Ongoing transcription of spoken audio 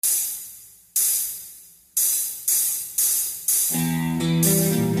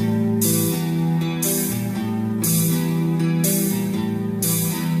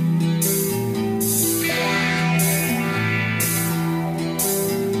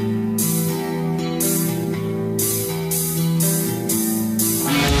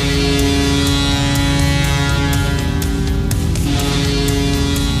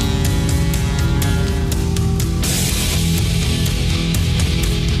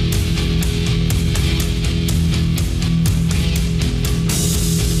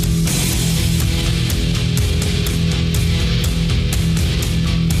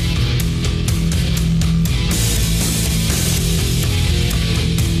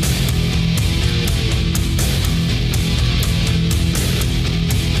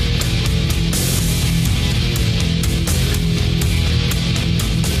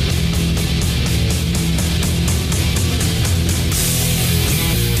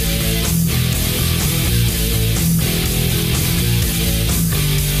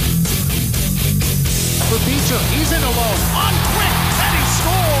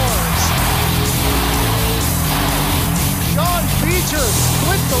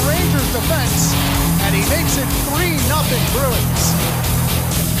the Rangers defense, and he makes it 3-0 Bruins.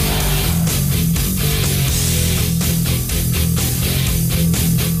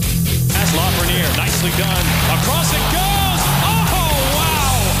 That's Lafreniere, nicely done. Across it goes. Oh,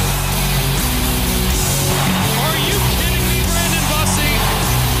 wow. Are you kidding me, Brandon Bussey?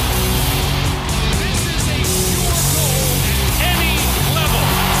 This is a pure goal at any level.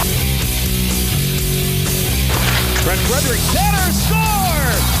 Brent Frederick, center, score!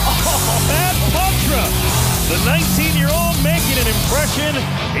 Oh, Matt Poitras, the 19-year-old making an impression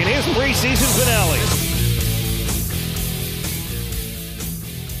in his preseason finale.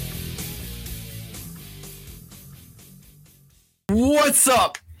 What's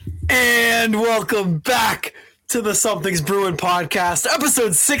up? And welcome back to the Something's Bruin podcast,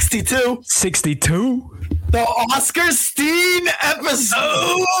 episode 62. 62? The Oscar Steen episode.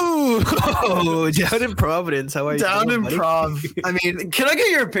 Oh, down in Providence. How are you? Down in Prov. I mean, can I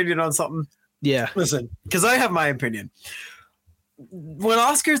get your opinion on something? Yeah. Listen, because I have my opinion. When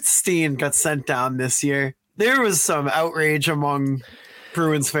Oscar Steen got sent down this year, there was some outrage among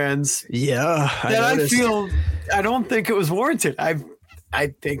Bruins fans. Yeah. I don't think it was warranted. I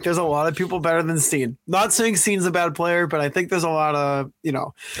think there's a lot of people better than Steen. Not saying Steen's a bad player, but I think there's a lot of,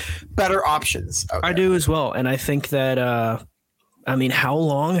 better options out there. I do as well. And I think that, how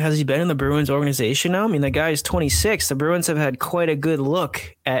long has he been in the Bruins organization now? I mean, the guy is 26. The Bruins have had quite a good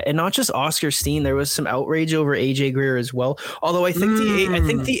look at, and not just Oscar Steen. There was some outrage over AJ Greer as well. Although I think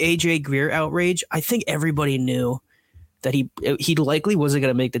the AJ Greer outrage, I think everybody knew that he likely wasn't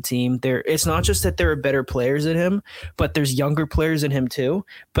going to make the team. It's not just that there are better players than him, but there's younger players than him too.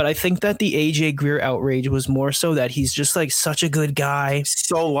 But I think that the AJ Greer outrage was more so that he's just like such a good guy.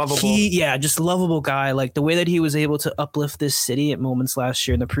 So lovable. Just lovable guy. Like the way that he was able to uplift this city at moments last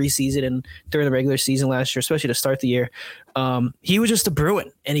year in the preseason and during the regular season last year, especially to start the year. He was just a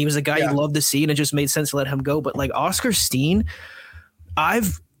Bruin and he was a guy you loved to see, and it just made sense to let him go. But like Oscar Steen,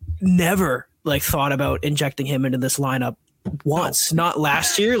 I've never thought about injecting him into this lineup once, not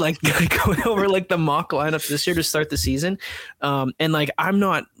last year, going over the mock lineup this year to start the season. And I'm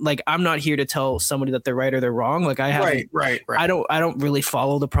not here to tell somebody that they're right or they're wrong. Right. I don't really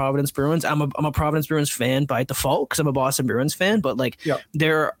follow the Providence Bruins. I'm a Providence Bruins fan by default because I'm a Boston Bruins fan, but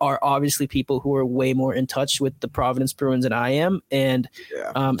there are obviously people who are way more in touch with the Providence Bruins than I am. And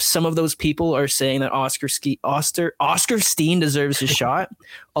some of those people are saying that Oscar Steen deserves his shot.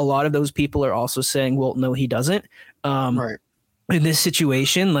 A lot of those people are also saying, well, no, he doesn't. In this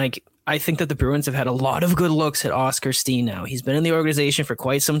situation, I think that the Bruins have had a lot of good looks at Oscar Steen now. He's been in the organization for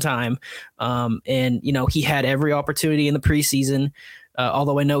quite some time. And he had every opportunity in the preseason,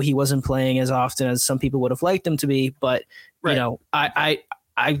 although I know he wasn't playing as often as some people would have liked him to be. But, I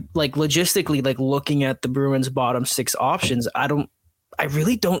logistically, looking at the Bruins' bottom six options, I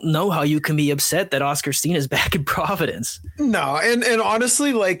really don't know how you can be upset that Oscar Steen is back in Providence. No, and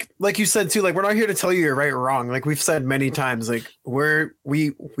honestly, like you said too, we're not here to tell you you're right or wrong. Like we've said many times,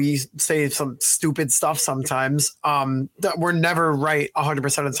 we say some stupid stuff sometimes that we're never right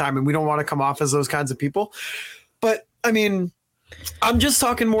 100% of the time, and we don't want to come off as those kinds of people. But I mean, I'm just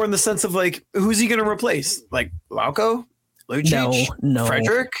talking more in the sense of who's he going to replace? Lauko? Lucic, no,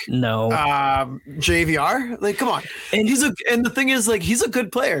 Frederick, no, JVR. Come on. And the thing is, he's a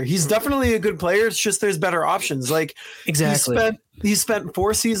good player. He's definitely a good player. It's just there's better options. Exactly. He spent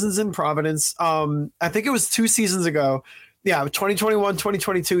 4 seasons in Providence. I think it was 2 seasons ago. Yeah, 2021,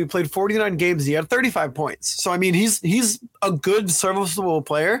 2022. He played 49 games. He had 35 points. So I mean, he's a good, serviceable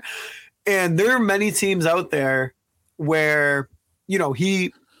player. And there are many teams out there where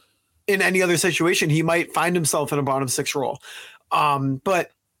he. In any other situation, he might find himself in a bottom 6 role.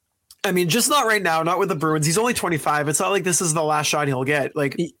 But I mean, just not right now, not with the Bruins. He's only 25. It's not like this is the last shot he'll get.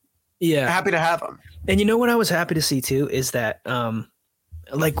 Happy to have him. And you know what I was happy to see too is that, I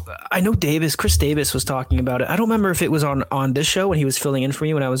know Chris Davis was talking about it. I don't remember if it was on this show when he was filling in for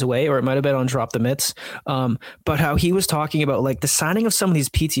me when I was away, or it might've been on Drop the Mitts. But how he was talking about the signing of some of these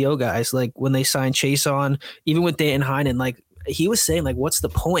PTO guys, when they signed Chase on, even with Dayton Heinen, he was saying what's the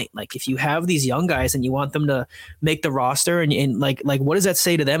point? If you have these young guys and you want them to make the roster and what does that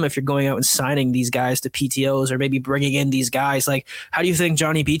say to them if you're going out and signing these guys to PTOs or maybe bringing in these guys? How do you think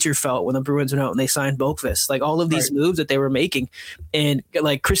Johnny Beecher felt when the Bruins went out and they signed Boqvist? All of these moves that they were making. And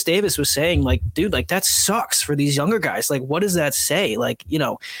Chris Davis was saying dude, that sucks for these younger guys. What does that say?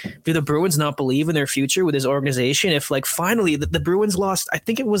 Do the Bruins not believe in their future with his organization? If finally the Bruins lost, I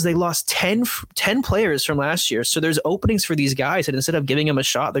think they lost 10 players from last year. So there's openings for these guys, and instead of giving them a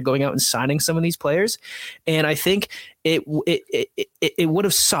shot, they're going out and signing some of these players. And I think it would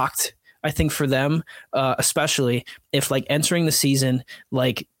have sucked I think for them, especially if like entering the season,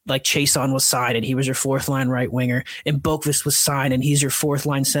 like Chason was signed and he was your fourth line right winger, and Boqvist was signed and he's your fourth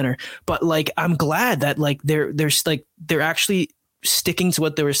line center. But like, I'm glad that like they're actually sticking to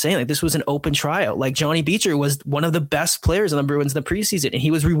what they were saying. Like, this was an open tryout. Like, Johnny Beecher was one of the best players on the Bruins in the preseason, and he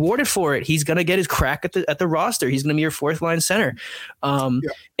was rewarded for it. He's gonna get his crack at the roster. He's gonna be your fourth line center. And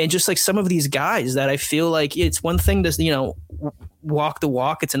just like some of these guys that I feel like it's one thing to walk the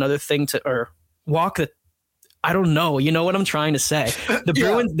walk. It's another thing to walk the. I don't know. You know what I'm trying to say?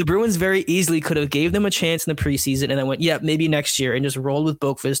 The Bruins very easily could have gave them a chance in the preseason and then went, maybe next year, and just rolled with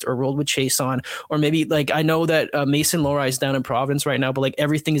Boqvist or rolled with Chason, or maybe like, I know that Mason Lohrei is down in Providence right now, but like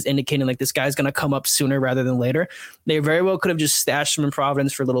everything is indicating like this guy's going to come up sooner rather than later. They very well could have just stashed him in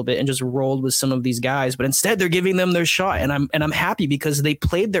Providence for a little bit and just rolled with some of these guys, but instead they're giving them their shot, and I'm happy because they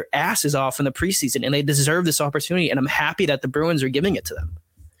played their asses off in the preseason and they deserve this opportunity, and I'm happy that the Bruins are giving it to them.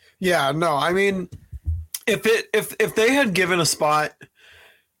 Yeah, no, I mean, if they had given a spot,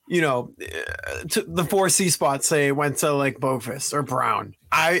 to the 4C spot, say it went to like Boqvist or Brown,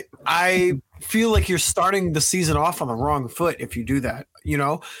 I feel like you're starting the season off on the wrong foot if you do that.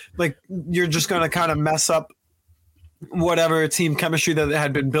 Like, you're just going to kind of mess up whatever team chemistry that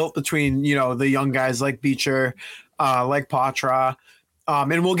had been built between the young guys like Beecher, like Patra,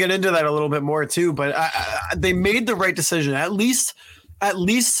 and we'll get into that a little bit more too. But they made the right decision. At least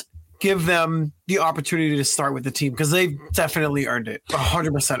give them the opportunity to start with the team, because they've definitely earned it.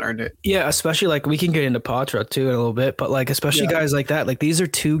 100% earned it. Yeah, especially like we can get into Patra too in a little bit, but like especially guys like that. Like, these are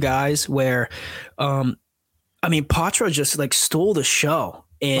two guys where, Patra just like stole the show.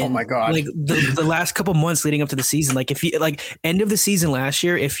 And oh my God, like the last couple months leading up to the season, like if you like end of the season last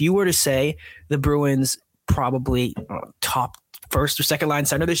year, if you were to say the Bruins probably top first or second line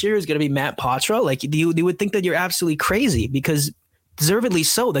center this year is going to be Matt Patra, like you would think that you're absolutely crazy, because deservedly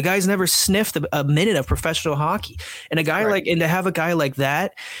so. The guy's never sniffed a minute of professional hockey, and and to have a guy like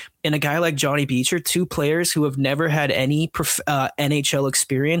that and a guy like Johnny Beecher, two players who have never had any NHL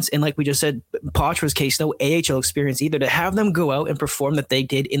experience, and like we just said, Patra's case, no AHL experience either, to have them go out and perform that they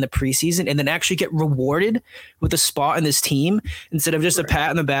did in the preseason and then actually get rewarded with a spot in this team instead of just a pat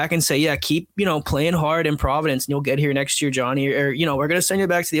in the back and say, keep playing hard in Providence and you'll get here next year, Johnny, or we're going to send you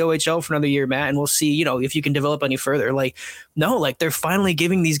back to the OHL for another year, Matt, and we'll see if you can develop any further. Like, no, like they're finally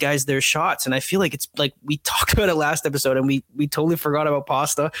giving these guys their shots, and I feel like it's like we talked about it last episode and we totally forgot about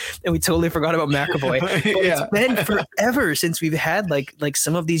Pasta. And we totally forgot about McAvoy. It's been forever since we've had like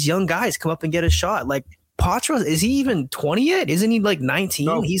some of these young guys come up and get a shot. Like Patra, is he even 20 yet? Isn't he like 19?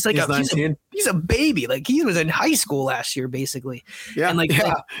 No, he's like 19. He's a baby. Like, he was in high school last year, basically. Yeah. And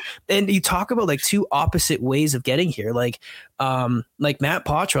and you talk about like two opposite ways of getting here. Like Matt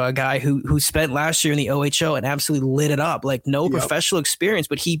Patra, a guy who spent last year in the OHL and absolutely lit it up. Like, no professional experience,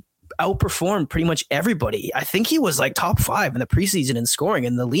 but he outperformed pretty much everybody. I think he was like top 5 in the preseason in scoring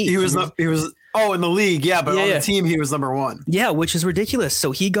in the league. He was in the league, but on the team he was number 1. Yeah, which is ridiculous.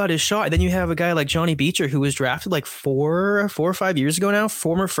 So he got his shot. And then you have a guy like Johnny Beecher, who was drafted like 4 or 5 years ago now,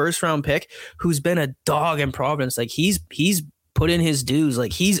 former first round pick, who's been a dog in Providence. Like, he's put in his dues.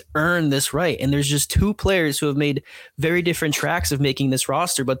 Like, he's earned this right. And there's just two players who have made very different tracks of making this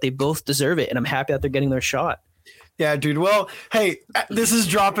roster, but they both deserve it. And I'm happy that they're getting their shot. Yeah, dude. Well, hey, this is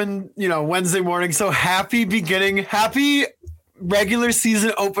dropping, Wednesday morning. So happy regular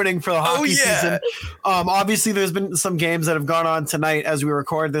season opening for the hockey season. Obviously, there's been some games that have gone on tonight as we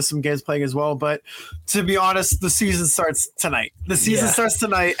record. There's some games playing as well. But to be honest, the season starts tonight. The season starts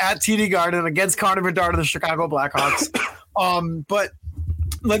tonight at TD Garden against Connor Bedard and the Chicago Blackhawks. But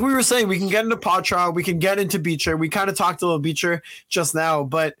like we were saying, we can get into Patra, we can get into Beecher. We kind of talked a little Beecher just now,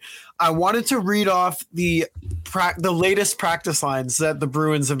 but I wanted to read off the latest practice lines that the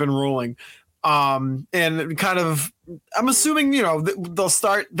Bruins have been ruling. And kind of, I'm assuming, they'll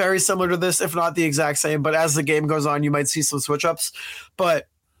start very similar to this, if not the exact same, but as the game goes on, you might see some switch ups. But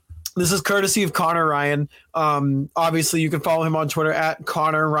this is courtesy of Connor Ryan. Obviously, you can follow him on Twitter at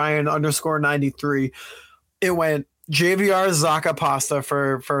Connor Ryan _93. It went JVR, Zacha, Pasta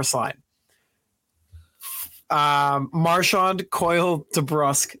for first line. Marchand, Coyle,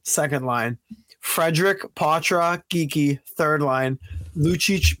 DeBrusque, second line. Frederick, Patra, Geeky, third line.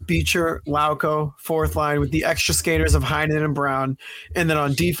 Lucic, Beecher, Lauko, fourth line, with the extra skaters of Heinen and Brown. And then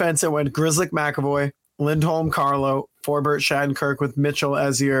on defense, it went Grzelcyk, McAvoy, Lindholm, Carlo, Forbert, Shattenkirk, with Mitchell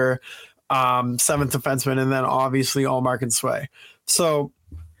as your seventh defenseman, and then obviously Allmark and Sway. So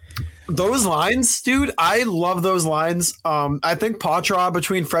those lines, dude, I love those lines. I think Patra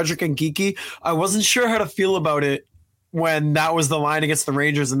between Frederick and Geeky, I wasn't sure how to feel about it when that was the line against the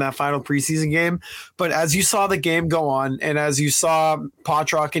Rangers in that final preseason game. But as you saw the game go on, and as you saw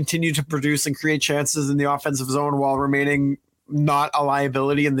Poitras continue to produce and create chances in the offensive zone while remaining not a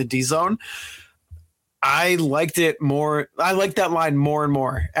liability in the D zone, I liked it more. I liked that line more and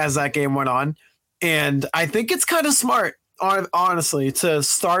more as that game went on. And I think it's kind of smart, honestly, to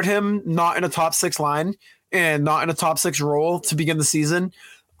start him not in a top 6 line and not in a top 6 role to begin the season.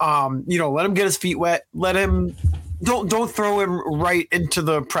 Let him get his feet wet. Let him don't throw him right into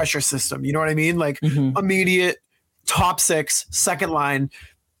the pressure system. You know what I mean? Like immediate top 6, second line.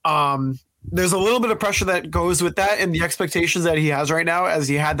 There's a little bit of pressure that goes with that and the expectations that he has right now, as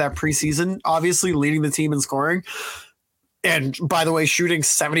he had that preseason, obviously leading the team in scoring. And by the way, shooting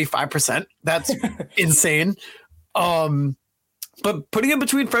 75%. That's insane. But putting him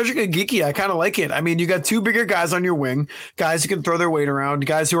between Frederic and Geekie, I kind of like it. I mean, you got 2 bigger guys on your wing, guys who can throw their weight around,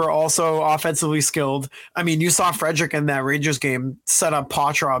 guys who are also offensively skilled. I mean, you saw Frederic in that Rangers game set up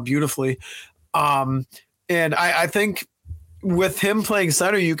Poitras beautifully. And I think with him playing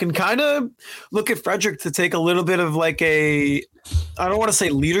center, you can kind of look at Frederic to take a little bit of like I don't want to say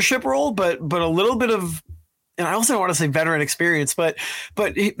leadership role, but a little bit of, and I also don't want to say veteran experience, but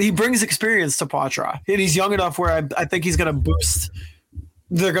he brings experience to Poitras, and he's young enough where I think he's going to boost.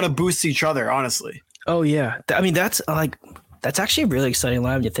 They're going to boost each other, honestly. Oh yeah, I mean that's actually a really exciting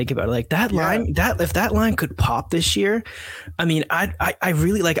line when you think about it. Like that line, if that line could pop this year, I mean, I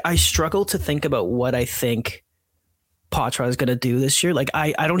really I struggle to think about what I think Poitras is going to do this year. Like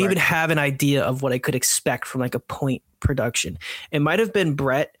I don't even have an idea of what I could expect from like a point production. It might have been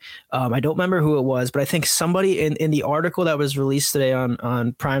Brett. I don't remember who it was, but I think somebody in the article that was released today on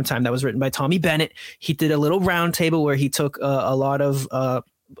Primetime that was written by Tommy Bennett, he did a little round table where he took a lot of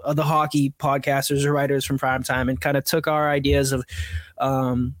the hockey podcasters or writers from Primetime and kind of took our ideas of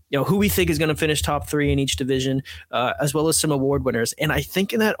who we think is going to finish top 3 in each division, as well as some award winners. And I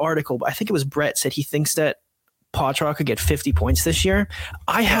think in that article, I think it was Brett said he thinks that Poitras could get 50 points this year.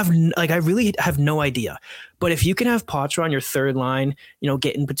 I really have no idea. But if you can have Poitras on your third line,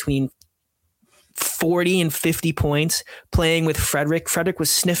 getting between 40 and 50 points, playing with Frederic. Frederic was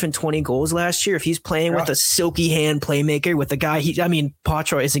sniffing 20 goals last year. If he's playing with a silky hand playmaker, with a guy,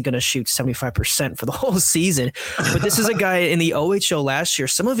 Poitras isn't going to shoot 75% for the whole season. But this is a guy in the OHL last year.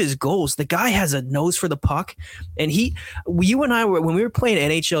 Some of his goals, the guy has a nose for the puck. And you and I when we were playing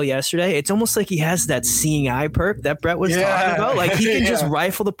NHL yesterday, it's almost like he has that seeing eye perk that Brett was talking about. Like he can just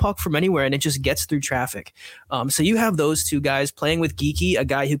rifle the puck from anywhere and it just gets through traffic. So you have those 2 guys playing with Geekie, a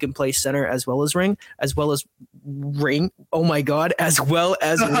guy who can play center as well as ring. Oh my God, as well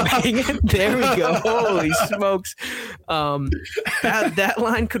as ring. There we go. Holy smokes. That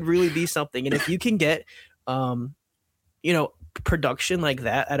line could really be something. And if you can get, production like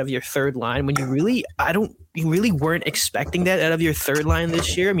that out of your third line when you really weren't expecting that out of your third line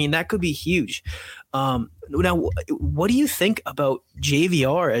this year. I mean, that could be huge. Now, what do you think about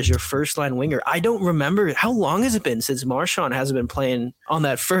JVR as your first line winger? I don't remember. How long has it been since Marchand hasn't been playing on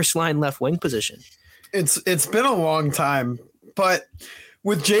that first line left wing position? It's been a long time, but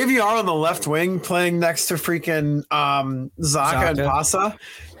with JVR on the left wing playing next to freaking Zacha and Pasa,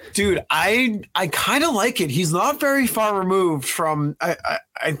 dude, I kind of like it. He's not very far removed from, I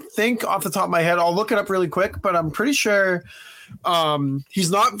think off the top of my head, I'll look it up really quick, but I'm pretty sure he's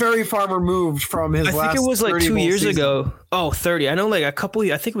not very far removed from his last. I think it was like 2 years ago. Oh, 30. I know like I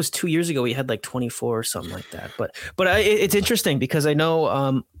think it was 2 years ago he had like 24 or something like that. But it's interesting because I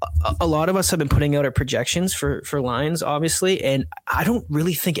know a lot of us have been putting out our projections for lines, obviously, and I don't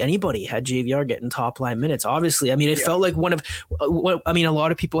really think anybody had JVR getting top line minutes. Obviously, I mean, it felt like a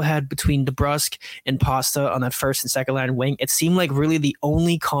lot of people had between DeBrusque and Pasta on that first and second line wing. It seemed like really the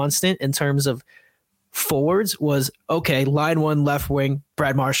only constant in terms of forwards was line 1 left wing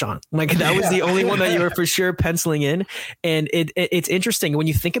Brad Marchand. Like that was the only one that you were for sure penciling in. And it's interesting when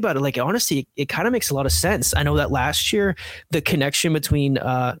you think about it. Like honestly, it kind of makes a lot of sense. I know that last year the connection between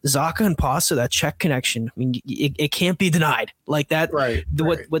Zacha and Pasta, that Czech connection, I mean, it can't be denied. Like that,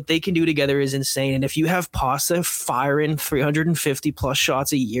 what they can do together is insane. And if you have Pasta firing 350 plus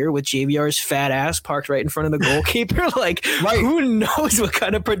shots a year with JVR's fat ass parked right in front of the goalkeeper, who knows what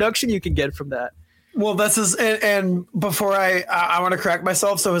kind of production you can get from that. Well, this is, and before I want to correct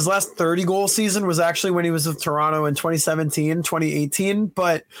myself. So his last 30 goal season was actually when he was with Toronto in 2017, 2018,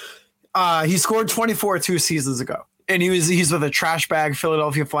 but he scored 24 2 seasons ago. And he's with a trash bag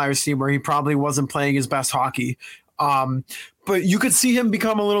Philadelphia Flyers team where he probably wasn't playing his best hockey. But you could see him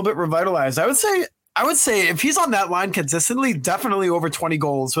become a little bit revitalized. I would say if he's on that line consistently, definitely over 20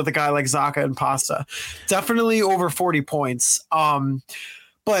 goals with a guy like Zacha and Pasta, definitely over 40 points.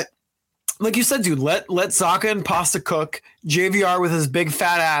 But like you said, dude, let Zaka and Pasta cook. JVR with his big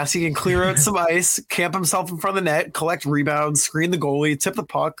fat ass, he can clear out some ice, camp himself in front of the net, collect rebounds, screen the goalie, tip the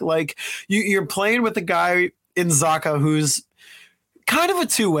puck. Like you're playing with a guy in Zaka who's kind of a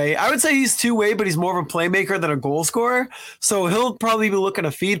two-way. I would say he's two-way, but he's more of a playmaker than a goal scorer. So he'll probably be looking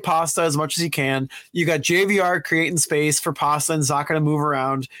to feed Pasta as much as he can. You got JVR creating space for Pasta and Zaka to move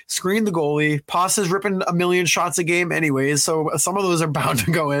around, screen the goalie. Pasta's ripping a million shots a game anyways, so some of those are bound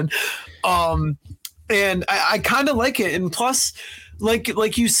to go in. And I kind of like it. And plus, like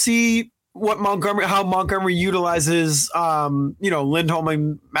you see how Montgomery utilizes, Lindholm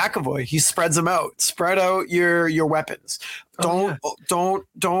and McAvoy. He spreads them out. Spread out your weapons. Don't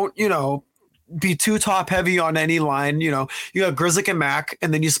be too top heavy on any line. You got Grzelcyk and Mac,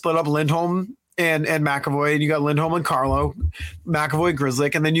 and then you split up Lindholm and McAvoy, and you got Lindholm and Carlo, McAvoy,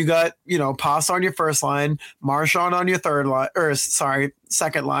 Grzelcyk, and then you got Pasta on your first line, Marchand on your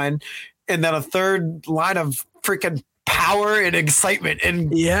second line, and then a third line of freaking power and excitement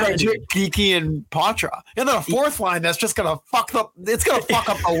and Geeky and Patra, and then a fourth line that's just gonna fuck up. It's gonna fuck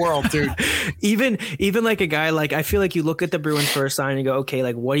up the world, dude. Even like a guy like, I feel like you look at the Bruins first line and you go, okay,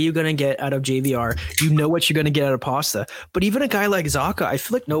 like what are you gonna get out of JVR? You know what you're gonna get out of Pasta. But even a guy like Zaka, I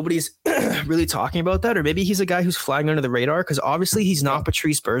feel like nobody's really talking about that, or maybe he's a guy who's flying under the radar because obviously he's not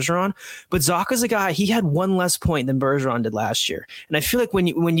Patrice Bergeron, but Zaka's a guy. He had one less point than Bergeron did last year, and I feel like when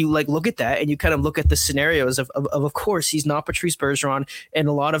you like look at that and you kind of look at the scenarios of course he's not Patrice Bergeron, and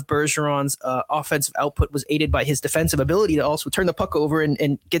a lot of Bergeron's offensive output was aided by his defensive ability to also turn the puck over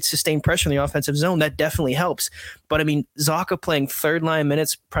and get sustained pressure in the offensive zone. That definitely helps. But I mean, Zaka playing third line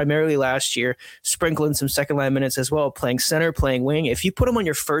minutes primarily last year, sprinkling some second line minutes as well, playing center, playing wing. If you put him on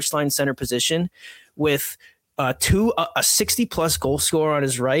your first line center position with a 60 plus goal scorer on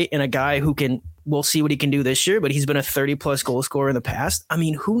his right and a guy who we'll see what he can do this year, but he's been a 30 plus goal scorer in the past. I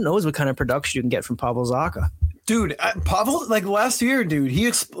mean, who knows what kind of production you can get from Pavel Zaka. Dude, Pavel, like last year, dude,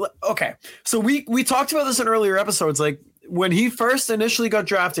 okay. So we talked about this in earlier episodes. Like when he first initially got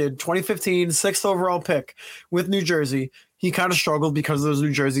drafted, 2015, 6th overall pick with New Jersey, he kind of struggled because those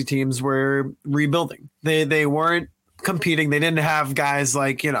New Jersey teams were rebuilding. They weren't competing. They didn't have guys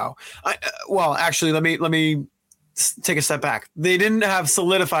like, actually, let me take a step back. They didn't have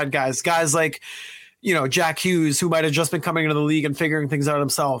solidified guys like, Jack Hughes, who might have just been coming into the league and figuring things out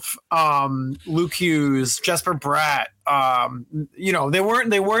himself. Luke Hughes, Jesper Bratt.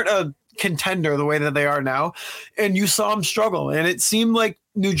 They weren't a contender the way that they are now. And you saw him struggle. And it seemed like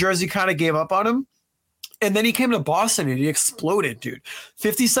New Jersey kind of gave up on him. And then he came to Boston and he exploded, dude.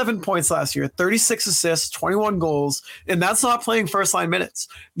 57 points last year, 36 assists, 21 goals. And that's not playing first line minutes.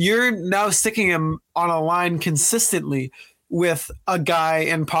 You're now sticking him on a line consistently with a guy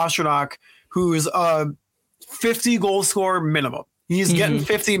in Pastrnak who's a 50 goal scorer minimum. He's getting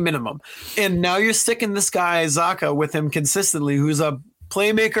 50 minimum. And now you're sticking this guy, Zaka, with him consistently, who's a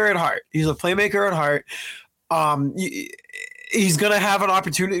playmaker at heart. He's a playmaker at heart. He's going to have an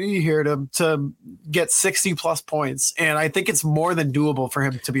opportunity here to get 60 plus points. And I think it's more than doable for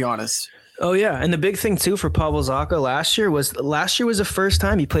him, to be honest. Oh yeah, and the big thing too for Pavel Zaka last year was the first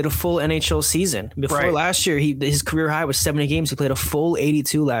time he played a full NHL season. Before last year, his career high was 70 games. He played a full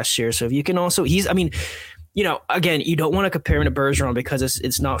 82 last year. So if you can also, again, you don't want to compare him to Bergeron because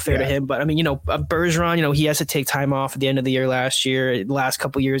it's not fair to him. But I mean, Bergeron, he has to take time off at the end of the year last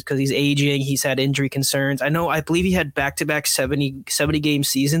couple of years because he's aging. He's had injury concerns. I believe he had back-to-back 70 game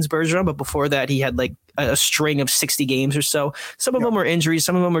seasons, Bergeron, but before that he had like a string of 60 games or so. Some of them were injuries.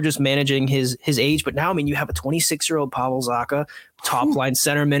 Some of them were just managing his age. But now, I mean, you have a 26-year-old Pavel Zaka, top line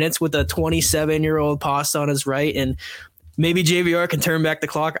center minutes with a 27-year-old Pasta on his right. And maybe JVR can turn back the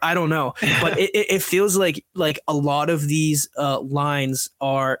clock. I don't know. But it feels like a lot of these lines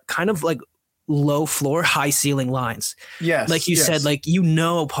are kind of like low floor, high ceiling lines. Yes. Like you said,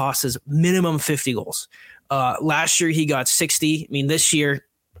 Pasta's minimum 50 goals. Last year he got 60. I mean, this year,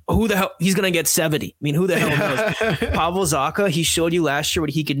 who the hell he's going to get 70. I mean, who the hell knows? Pavel Zaka, he showed you last year what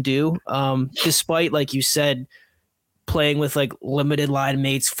he can do. Despite, like you said, playing with like limited line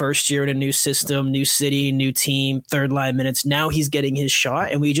mates, first year in a new system, new city, new team, third line minutes. Now he's getting his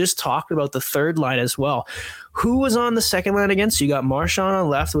shot. And we just talked about the third line as well. Who was on the second line again? So you got Marchand on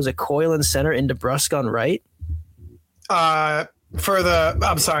left. Was it Coyle in center and DeBrusk on right? For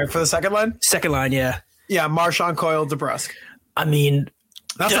the second line? Second line, yeah. Yeah, Marchand, Coyle, DeBrusk. I mean,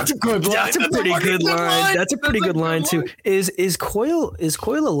 that's a good line. That's a pretty good line. That's a pretty good line too. Is Coyle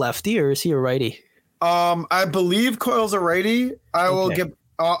a lefty or is he a righty? I believe Coyle's a righty. Will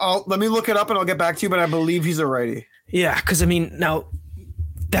let me look it up and I'll get back to you, but I believe he's a righty. Yeah, because I mean, now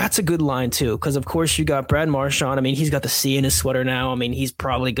That's a good line too, because of course you got Brad Marchand. I mean, he's got the C in his sweater now. I mean, he's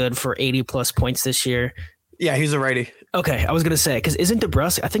probably good for 80 plus points this year. Yeah, he's a righty. Okay, I was gonna say, because isn't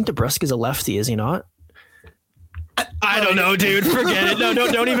DeBrusque? I think DeBrusque is a lefty, is he not? I don't know, dude. Forget it. No,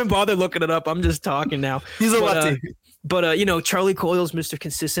 don't even bother looking it up. I'm just talking now. He's a lefty. But Charlie Coyle's Mr.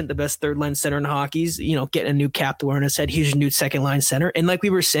 Consistent, the best third line center in hockey's, getting a new cap to wear on his head. He's your new second line center. And like we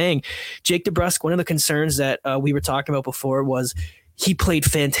were saying, Jake DeBrusque, one of the concerns that we were talking about before was he played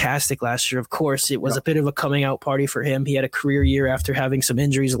fantastic last year. Of course, it was a bit of a coming out party for him. He had a career year after having some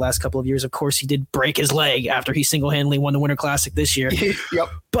injuries the last couple of years. Of course, he did break his leg after he single-handedly won the Winter Classic this year. Yep.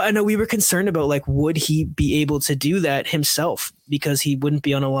 But I know we were concerned about, like, would he be able to do that himself? Because he wouldn't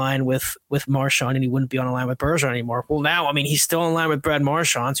be on a line with Marchand and he wouldn't be on a line with Bergeron anymore. Well, now, I mean, he's still on line with Brad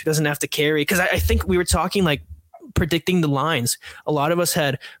Marchand, so he doesn't have to carry. Because I think we were talking, like, predicting the lines. A lot of us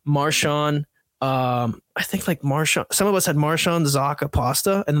had Marchand. I think like Marchand, some of us had Marchand, Zacha,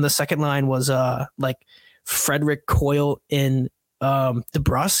 Pasta, and then the second line was like Frederick, Coyle, and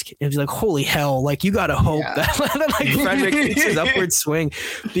DeBrusque. It was like, holy hell, like you gotta hope that like Frederick takes his upward swing,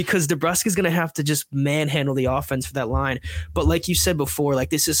 because DeBrusque is gonna have to just manhandle the offense for that line. But like you said before, like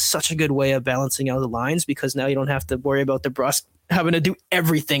this is such a good way of balancing out the lines, because now you don't have to worry about DeBrusque having to do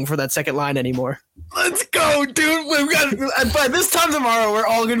everything for that second line anymore. Let's go, dude. We've got by this time tomorrow, we're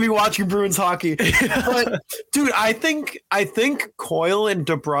all going to be watching Bruins hockey. But dude, I think Coyle and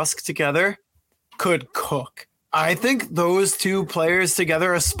DeBrusque together could cook. I think those two players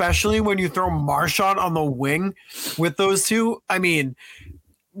together, especially when you throw Marchand on the wing with those two. I mean,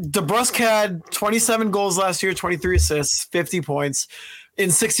 DeBrusque had 27 goals last year, 23 assists, 50 points in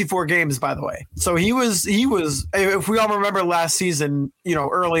 64 games, by the way. So he was, if we all remember last season,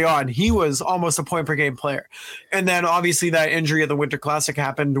 early on, he was almost a point per game player. And then obviously that injury at the Winter Classic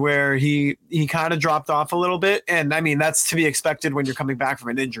happened where he kind of dropped off a little bit. And I mean, that's to be expected when you're coming back from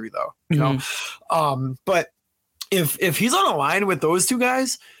an injury though, you know? But if he's on a line with those two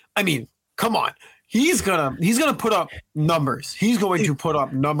guys, I mean, come on. He's gonna put up numbers. He's going to put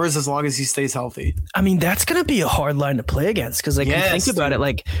up numbers as long as he stays healthy. I mean, that's gonna be a hard line to play against, because you think about it,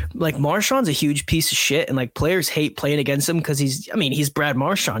 like Marchand's a huge piece of shit, and like players hate playing against him because he's Brad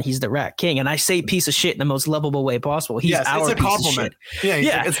Marchand. He's the Rat King, and I say piece of shit in the most lovable way possible. He's our piece of shit.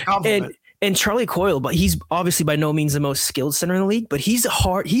 Yeah, it's a compliment. And Charlie Coyle, but he's obviously by no means the most skilled center in the league, but he's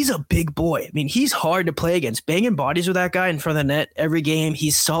a big boy. I mean, he's hard to play against. Banging bodies with that guy in front of the net every game.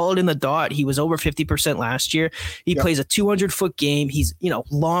 He's solid in the dot. He was over 50% last year. He plays a 200-foot game. He's,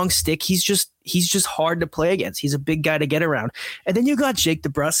 long stick. He's just hard to play against. He's a big guy to get around. And then you got Jake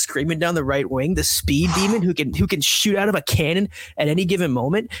DeBrusque screaming down the right wing, the speed demon who can shoot out of a cannon at any given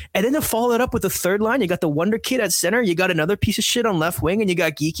moment. And then to follow it up with the third line, you got the Wonder Kid at center. You got another piece of shit on left wing, and you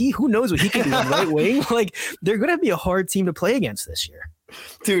got Geeky. Who knows what he can do on right wing? Like, they're going to be a hard team to play against this year.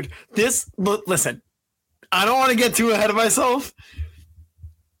 Dude, listen, I don't want to get too ahead of myself.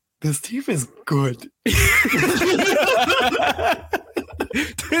 This team is good.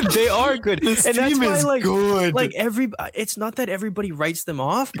 Dude, they are good. This and team that's why, is good. Like it's not that everybody writes them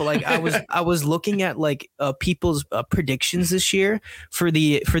off, but like I was looking at like people's predictions this year for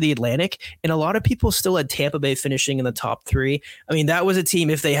the Atlantic, and a lot of people still had Tampa Bay finishing in the top 3. I mean, that was a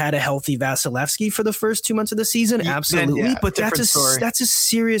team if they had a healthy Vasilevsky for the first 2 months of the season, absolutely. Yeah, but that's a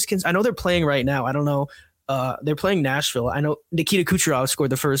serious. I know they're playing right now. I don't know. They're playing Nashville. I know Nikita Kucherov scored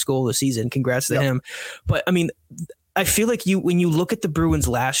the first goal of the season. Congrats to him. But I mean, I feel like when you look at the Bruins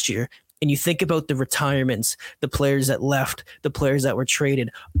last year and you think about the retirements, the players that left, the players that were traded,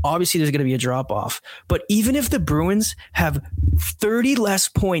 obviously there's going to be a drop off. But even if the Bruins have 30 less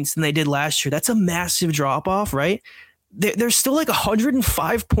points than they did last year, that's a massive drop off, right? They're still like a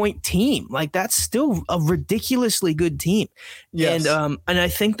 105-point team. Like, that's still a ridiculously good team. Yes. And I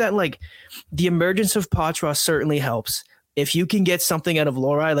think that like the emergence of Poitras certainly helps. If you can get something out of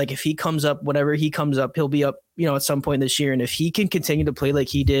Lori, like if he comes up, whenever he comes up, he'll be up, at some point this year. And if he can continue to play like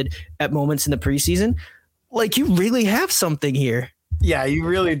he did at moments in the preseason, like you really have something here. Yeah, you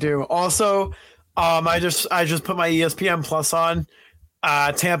really do. Also, I just put my ESPN Plus on.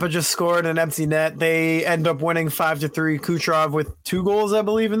 Tampa just scored an empty net. They end up winning 5-3. Kucherov with 2 goals, I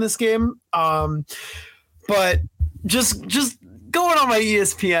believe, in this game. But just going on my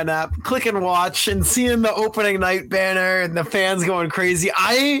ESPN app, click and watch, and seeing the opening night banner and the fans going crazy.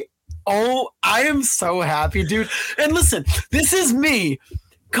 I am so happy, dude. And listen, this is me.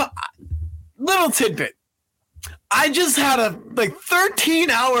 Little tidbit. I just had a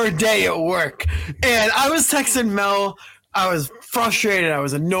 13-hour day at work, and I was texting Mel. I was frustrated. I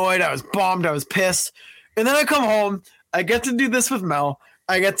was annoyed. I was bummed. I was pissed. And then I come home. I get to do this with Mel.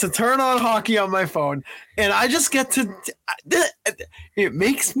 I get to turn on hockey on my phone, and I just get to. It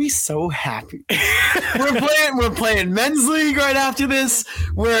makes me so happy. We're playing men's league right after this.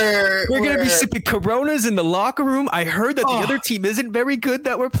 We're gonna be sipping Coronas in the locker room. I heard that the other team isn't very good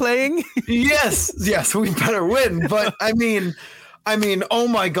that we're playing. yes, we better win. But I mean, oh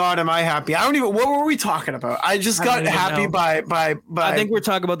my God, am I happy? I don't even. What were we talking about? I just got happy by. I think we're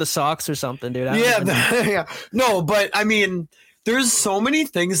talking about the Sox or something, dude. Yeah. No, but I mean, there's so many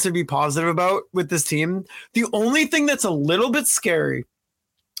things to be positive about with this team. The only thing that's a little bit scary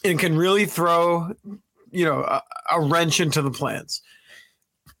and can really throw, a wrench into the plans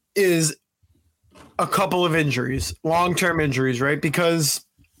is a couple of injuries, long-term injuries, right? Because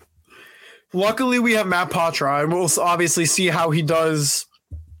luckily we have Matt Poitras, and we'll obviously see how he does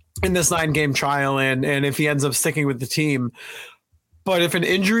in this 9-game trial and if he ends up sticking with the team. But if an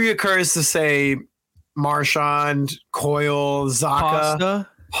injury occurs to, say, Marchand, Coyle, Zacha,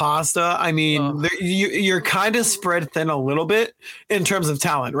 Pasta. I mean, you're kind of spread thin a little bit in terms of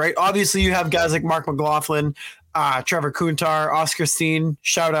talent, right? Obviously, you have guys like Mark McLaughlin, Trevor Kuntar, Oscar Steen,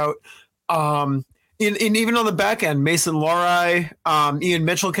 shout out. Even on the back end, Mason Lohrei, Ian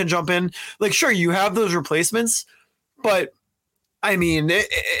Mitchell can jump in. Like, sure, you have those replacements, but I mean,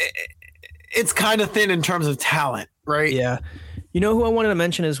 it's kind of thin in terms of talent, right? Yeah. You know who I wanted to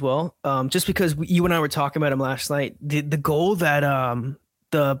mention as well? Just because you and I were talking about him last night, the goal that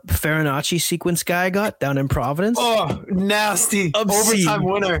the Farinacci sequence guy got down in Providence. Oh, nasty. Obscene. Overtime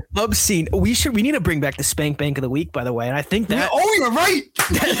winner. Obscene. We need to bring back the Spank Bank of the Week, by the way. And I think that. You're right.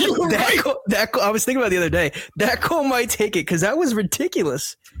 That goal, I was thinking about the other day. That goal might take it because that was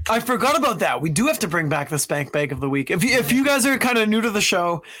ridiculous. I forgot about that. We do have to bring back the Spank Bank of the Week. If you guys are kind of new to the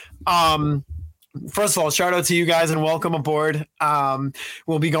show, first of all, shout out to you guys and welcome aboard.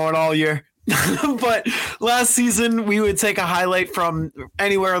 We'll be going all year. But last season, we would take a highlight from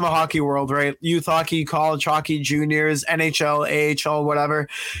anywhere in the hockey world, right? Youth hockey, college hockey, juniors, NHL, AHL, whatever.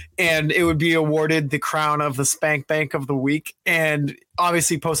 And it would be awarded the crown of the Spank Bank of the Week. And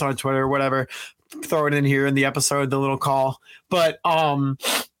obviously post on Twitter or whatever. Throw it in here in the episode, the little call. But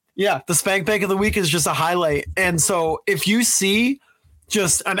yeah, the Spank Bank of the Week is just a highlight. And so if you see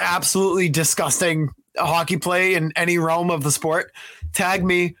just an absolutely disgusting hockey play in any realm of the sport, tag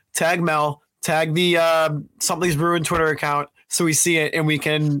me, tag Mel, tag the Something's Bruin Twitter account so we see it and we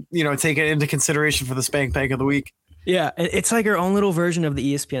can, take it into consideration for the Spank Bank of the Week. Yeah, it's like our own little version of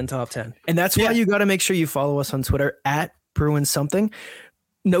the ESPN Top 10. And that's why you got to make sure you follow us on Twitter at Bruin Something.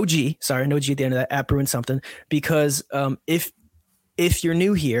 No G at the end of that, at Bruin Something. Because if you're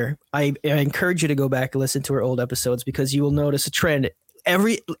new here, I encourage you to go back and listen to our old episodes because you will notice a trend.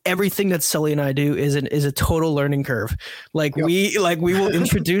 Everything that Sully and I do is a total learning curve. We will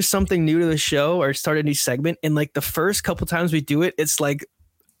introduce something new to the show or start a new segment, and like the first couple times we do it, it's like,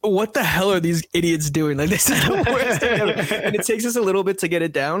 what the hell are these idiots doing? Like, this is the worst thing ever. And it takes us a little bit to get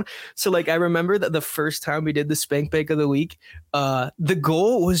it down. So like I remember that the first time we did the Spank Bank of the Week, the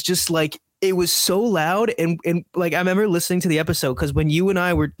goal was just like, it was so loud and like I remember listening to the episode because when you and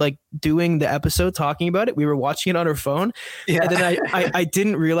I were like doing the episode talking about it, we were watching it on our phone. Yeah. And then I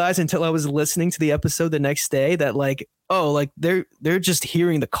didn't realize until I was listening to the episode the next day that like, oh, like they're just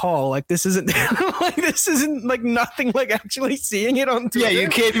hearing the call. Like this isn't like nothing like actually seeing it on Twitter. Yeah, you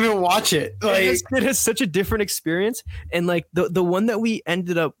can't even watch it. Like it is such a different experience. And like the one that we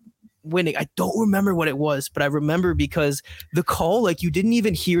ended up winning, I don't remember what it was, but I remember because the call, like you didn't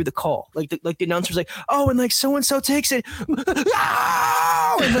even hear the call. Like the announcer's like, oh, and like so and so takes it. And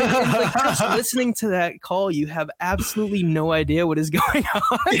like just listening to that call, you have absolutely no idea what is going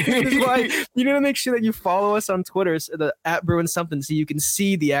on. Which is why you need to make sure that you follow us on Twitter, at Bruin Something, so you can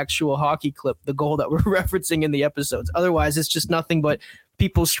see the actual hockey clip, the goal that we're referencing in the episodes. Otherwise, it's just nothing but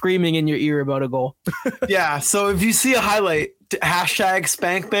people screaming in your ear about a goal. Yeah. So if you see a highlight, hashtag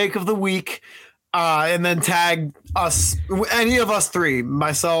Spank Bank of the Week, and then tag us, any of us three,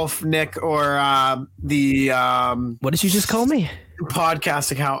 myself, Nick, or the what did you just call me?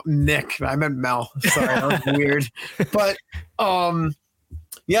 Podcast account, Nick. I meant Mel. Sorry, that was weird. But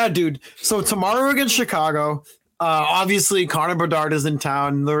yeah, dude. So tomorrow against Chicago, obviously Connor Bedard is in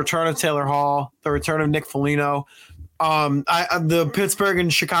town. The return of Taylor Hall, the return of Nick Foligno. The Pittsburgh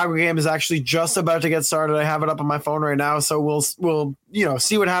and Chicago game is actually just about to get started. I have it up on my phone right now, so we'll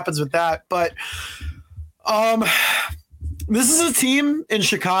see what happens with that. But this is a team in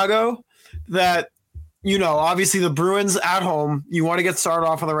Chicago that, obviously the Bruins at home, you want to get started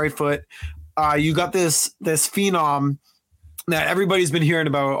off on the right foot. You got this phenom that everybody's been hearing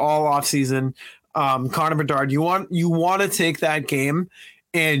about all offseason, Connor Bedard. You want to take that game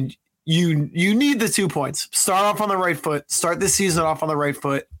and you need the 2 points. Start off on the right foot. Start this season off on the right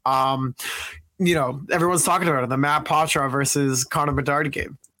foot. Everyone's talking about it. The Matt Poitras versus Connor Bedard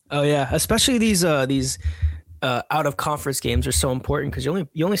game. Oh yeah, especially these out of conference games are so important because you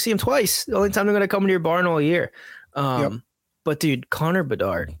only see them twice. The only time they're going to come into your barn all year. But dude, Connor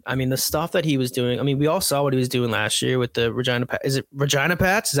Bedard, I mean, the stuff that he was doing. I mean, we all saw what he was doing last year with the Regina. Is it Regina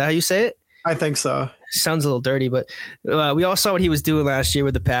Pats? Is that how you say it? I think so. Sounds a little dirty, but we all saw what he was doing last year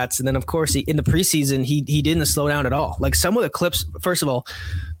with the Pats. And then, of course, in the preseason, he didn't slow down at all. Like some of the clips, first of all,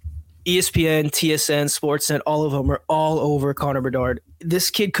 ESPN, TSN, Sportsnet, all of them are all over Connor Bedard.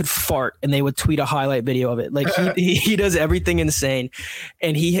 This kid could fart and they would tweet a highlight video of it. Like he does everything insane.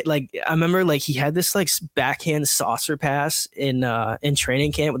 And I remember like he had this like backhand saucer pass in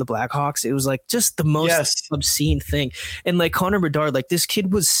training camp with the Blackhawks. It was like just the most obscene thing. And like Connor Bedard, like this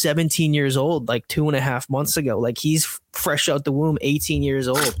kid was 17 years old, like 2.5 months ago. Like he's fresh out the womb, 18 years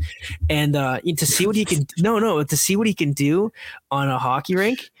old. And to see what he can, to see what he can do on a hockey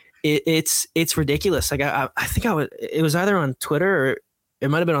rink, it's ridiculous. Like I think it was either on Twitter or it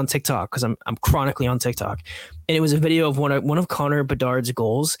might have been on TikTok because I'm chronically on TikTok, and it was a video of one of Connor Bedard's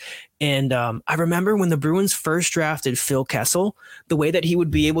goals. And I remember when the Bruins first drafted Phil Kessel, the way that he would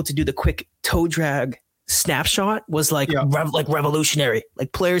be able to do the quick toe drag snapshot was like revolutionary.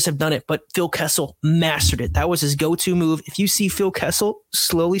 Like players have done it, but Phil Kessel mastered it. That was his go-to move. If you see Phil Kessel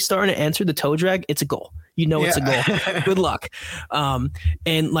slowly starting to enter the toe drag, it's a goal. It's a goal. Good luck.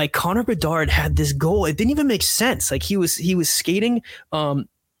 And like Connor Bedard had this goal. It didn't even make sense. Like he was skating.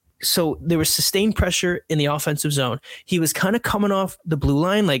 So there was sustained pressure in the offensive zone. He was kind of coming off the blue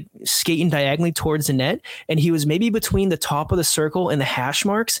line, like skating diagonally towards the net. And he was maybe between the top of the circle and the hash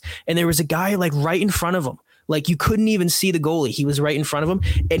marks. And there was a guy like right in front of him. Like you couldn't even see the goalie. He was right in front of him.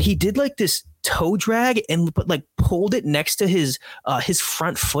 And he did like this toe drag and pulled it next to his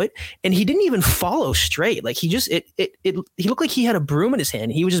front foot. And he didn't even follow straight. Like he just, he looked like he had a broom in his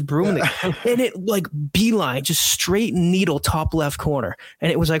hand. He was just brooming and it like beeline, just straight needle top left corner.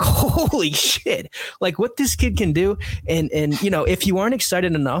 And it was like, holy shit, like what this kid can do. And if you aren't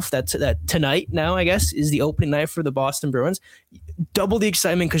excited enough that tonight now, I guess, is the opening night for the Boston Bruins, double the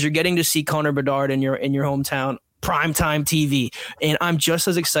excitement because you're getting to see Connor Bedard in your hometown, primetime TV. And I'm just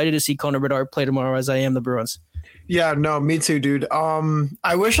as excited to see Connor Bedard play tomorrow as I am the Bruins. Yeah, no, me too, dude.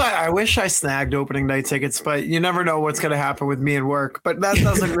 I wish I snagged opening night tickets, but you never know what's going to happen with me and work, but that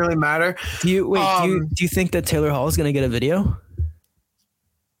doesn't really matter. Do you think that Taylor Hall is going to get a video?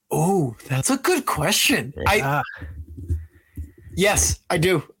 Oh, that's a good question. Yeah. Yes, I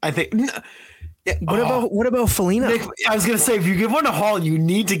do. I think. Yeah. What about Foligno? Nick, I was gonna say if you give one to Hall, you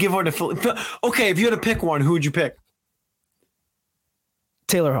need to give one to Foligno. Okay, if you had to pick one, who would you pick?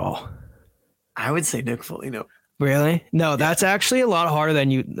 Taylor Hall. I would say Nick Foligno. Really? No, that's actually a lot harder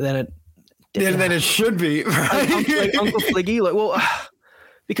than it should be. Right? Like Uncle Fliggy.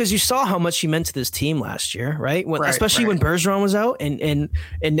 Because you saw how much he meant to this team last year, right? When when Bergeron was out and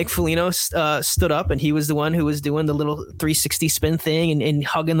Nick Foligno stood up and he was the one who was doing the little 360 spin thing and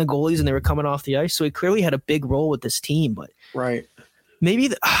hugging the goalies and they were coming off the ice. So he clearly had a big role with this team, but maybe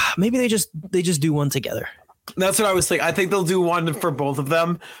they just do one together. That's what I was thinking. I think they'll do one for both of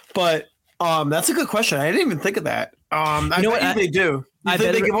them, but that's a good question. I didn't even think of that. I think they do. You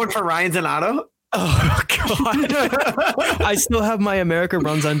think they give one for Ryan Donato? Oh God! I still have my America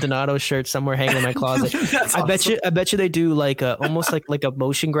Runs on Donato shirt somewhere hanging in my closet. I bet you they do like almost like a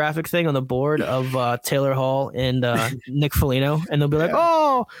motion graphic thing on the board of Taylor Hall and Nick Foligno, and they'll be like,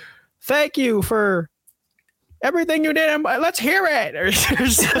 "Oh, thank you for everything you did. Let's hear it."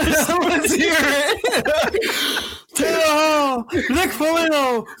 Let's hear it. Taylor Hall, Nick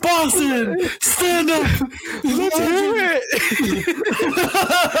Foligno, Boston, stand up. Let's hear it.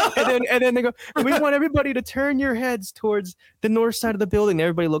 and then they go, "We want everybody to turn your heads towards the north side of the building." And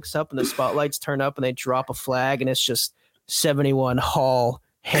everybody looks up and the spotlights turn up and they drop a flag and it's just 71 Hall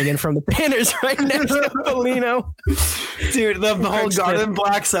hanging from the banners right next to Foligno. Dude, the whole garden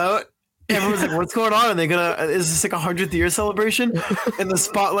blacks out. Everyone's like, what's going on? Are they is this like 100th year celebration? And the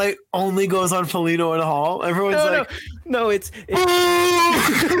spotlight only goes on Foligno and Hall. Everyone's no, it's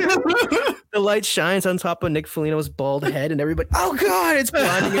the light shines on top of Nick Foligno's bald head, and everybody, oh God, it's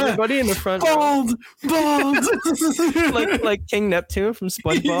blinding everybody in the front bald. like King Neptune from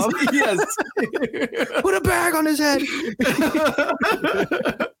SpongeBob. Yes. Put a bag on his head.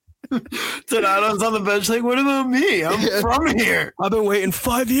 Donato's on the bench like, what about me? I'm from here. I've been waiting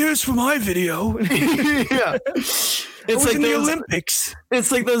 5 years for my video. Yeah. It's like the Olympics.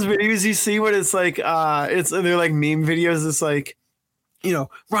 It's like those videos you see when it's like they're like meme videos. It's like,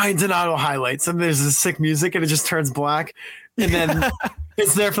 Ryan Donato highlights and there's this sick music and it just turns black. And then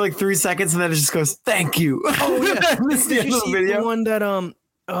It's there for like 3 seconds, and then it just goes, "Thank you." Oh yeah, That's the did end you of the see video. the one that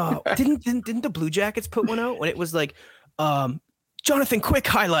didn't the Blue Jackets put one out when it was like Jonathan Quick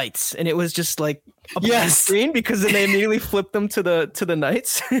highlights, and it was just like a black screen because then they immediately flipped them to the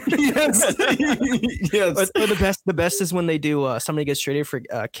Knights. Yes, yes. Or the best is when they do somebody gets traded for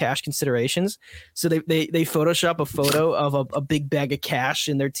cash considerations. So they Photoshop a photo of a big bag of cash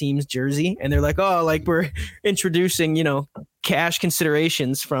in their team's jersey, and they're like, oh, like we're introducing cash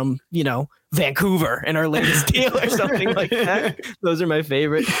considerations from Vancouver and our latest deal or something like that. Those are my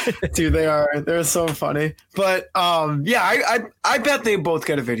favorite. Dude, they're so funny. But I bet they both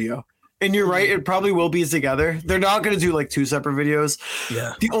get a video. And you're right, it probably will be together. They're not going to do like 2 separate videos.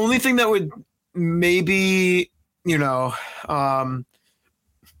 Yeah. The only thing that would maybe, what's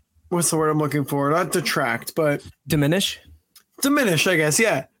the word I'm looking for? Not detract, but Diminish, I guess.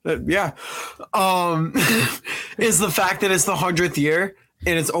 Yeah. Yeah. Is the fact that it's the 100th year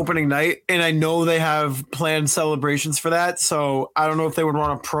and it's opening night. And I know they have planned celebrations for that. So I don't know if they would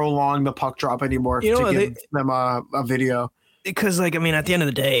want to prolong the puck drop anymore to give them a video. Because, like, I mean, at the end of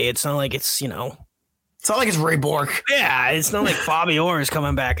the day, it's not like it's, It's not like it's Ray Bork. Yeah, it's not like Bobby Orr is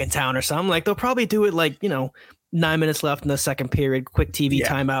coming back in town or something. Like, they'll probably do it like, 9 minutes left in the second period, quick TV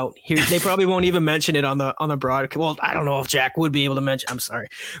timeout. Here, they probably won't even mention it on the broadcast. Well, I don't know if Jack would be able to mention. I'm sorry,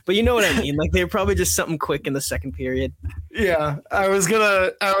 but you know what I mean. Like, they're probably just something quick in the second period. Yeah, I was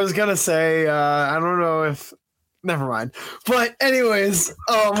gonna say I don't know if. Never mind. But anyways,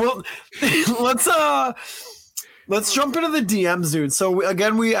 let's jump into the DMs, dude. So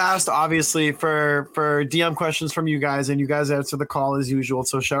again, we asked obviously for DM questions from you guys, and you guys answer the call as usual.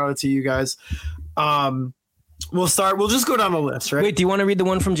 So shout out to you guys. We'll just go down the list, right? Wait, do you want to read the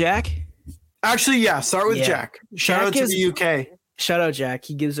one from Jack? Actually, yeah. Start with Jack. Shout out to the UK. Shout out Jack.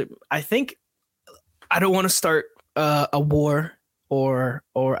 He gives it. I think I don't want to start a war or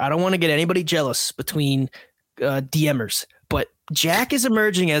I don't want to get anybody jealous between DMers. But Jack is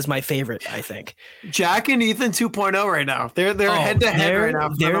emerging as my favorite, I think. Jack and Ethan 2.0 right now. They're head to head right now.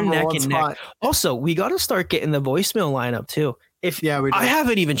 They're neck and neck. Also, we got to start getting the voicemail lineup too. I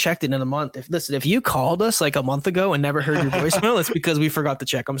haven't even checked it in a month. If you called us like a month ago and never heard your voicemail, it's because we forgot to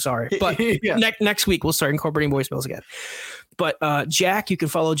check. I'm sorry. But next week we'll start incorporating voicemails again. But Jack, you can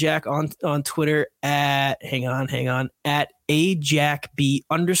follow Jack on Twitter at @AJackB_,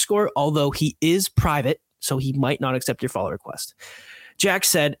 although he is private. So he might not accept your follow request. Jack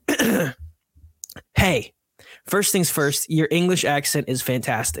said, hey, first things first, your English accent is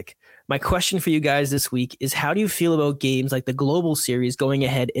fantastic. My question for you guys this week is, how do you feel about games like the Global Series going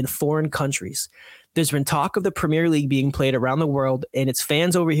ahead in foreign countries? There's been talk of the Premier League being played around the world, and its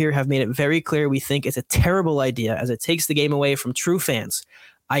fans over here have made it very clear we think it's a terrible idea as it takes the game away from true fans.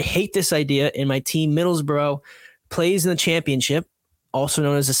 I hate this idea, and my team Middlesbrough plays in the Championship, also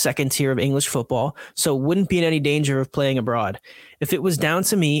known as the second tier of English football, so wouldn't be in any danger of playing abroad. If it was down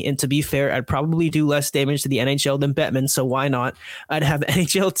to me, and to be fair, I'd probably do less damage to the NHL than Bettman, so why not? I'd have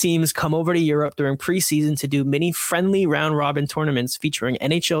NHL teams come over to Europe during preseason to do mini friendly round-robin tournaments featuring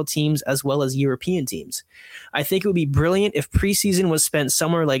NHL teams as well as European teams. I think it would be brilliant if preseason was spent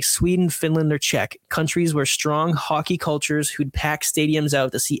somewhere like Sweden, Finland, or Czech, countries where strong hockey cultures who'd pack stadiums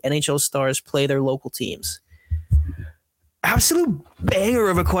out to see NHL stars play their local teams. Absolute banger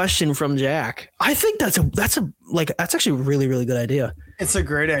of a question from Jack. I think that's actually a really, really good idea. It's a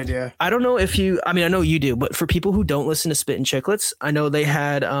great idea. I don't know if I know you do, but for people who don't listen to Spit and Chicklets, I know they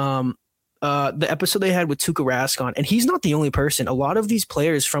had the episode they had with Tuukka Rask on, and he's not the only person. A lot of these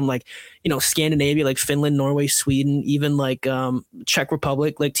players from Scandinavia, like Finland, Norway, Sweden, even like Czech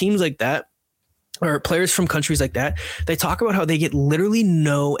Republic, like teams like that, or players from countries like that, they talk about how they get literally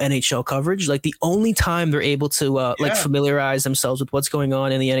no NHL coverage. Like the only time they're able to familiarize themselves with what's going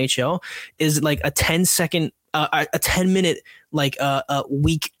on in the NHL is like a 10-minute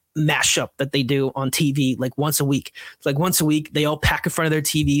week mashup that they do on TV like once a week. Like once a week, they all pack in front of their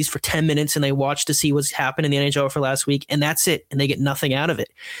TVs for 10 minutes and they watch to see what's happened in the NHL for last week, and that's it. And they get nothing out of it.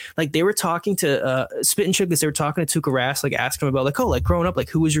 Like they were talking to Spit and Chicklets, they were talking to Tuukka Rask, like asking him about like growing up, like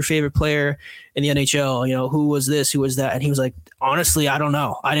who was your favorite player in the NHL? Who was this, who was that? And he was like, honestly, I don't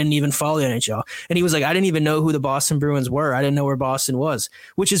know. I didn't even follow the NHL. And he was like, I didn't even know who the Boston Bruins were. I didn't know where Boston was,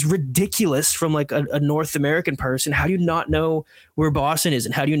 which is ridiculous from like a North American person. How do you not know where Boston is?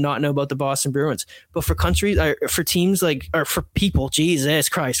 And how do you not know about the Boston Bruins? But for countries, for teams or for people, Jesus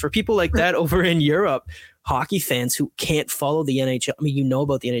Christ, for people like that over in Europe, hockey fans who can't follow the NHL. I mean,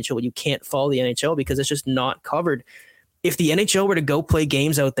 about the NHL, but you can't follow the NHL because it's just not covered if the NHL were to go play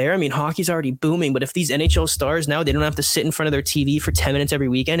games out there, I mean, hockey's already booming, but if these NHL stars now, they don't have to sit in front of their TV for 10 minutes every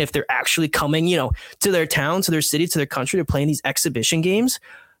weekend. If they're actually coming, to their town, to their city, to their country to play in these exhibition games,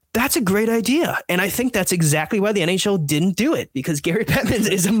 that's a great idea. And I think that's exactly why the NHL didn't do it, because Gary Bettman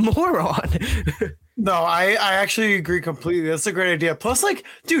is a moron. No, I actually agree completely. That's a great idea. Plus, like,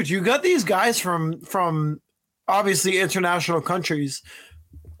 dude, you got these guys from obviously international countries.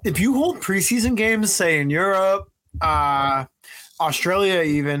 If you hold preseason games, say in Europe, Australia,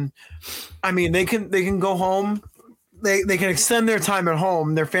 even, I mean, they can go home. They can extend their time at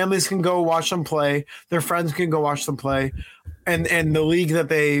home. Their families can go watch them play. Their friends can go watch them play. And the league that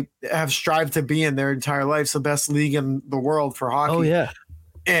they have strived to be in their entire life, the best league in the world for hockey. Oh, yeah.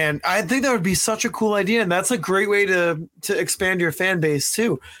 And I think that would be such a cool idea. And that's a great way to expand your fan base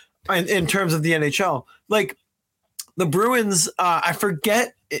too, in terms of the NHL. Like the Bruins, I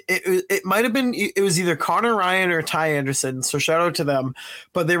forget, it might have been, it was either Connor Ryan or Ty Anderson. So shout out to them.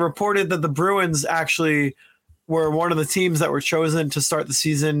 But they reported that the Bruins actually were one of the teams that were chosen to start the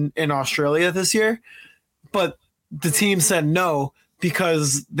season in Australia this year. But the team said no,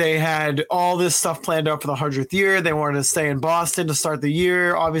 because they had all this stuff planned out for the 100th year. They wanted to stay in Boston to start the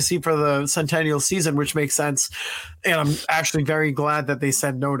year, obviously for the centennial season, which makes sense. And I'm actually very glad that they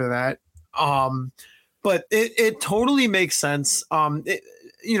said no to that. But it totally makes sense.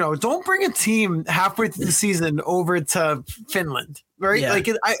 Don't bring a team halfway through the season over to Finland, right? Yeah.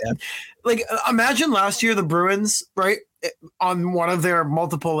 Imagine last year the Bruins, right, on one of their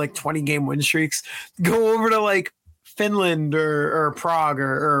multiple 20-game win streaks, go over to Finland or Prague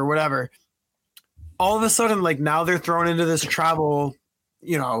or whatever. All of a sudden, now they're thrown into this travel,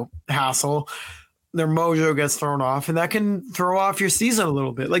 hassle. Their mojo gets thrown off, and that can throw off your season a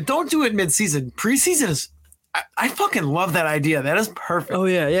little bit. Don't do it mid-season. Preseason is, I fucking love that idea. That is perfect. Oh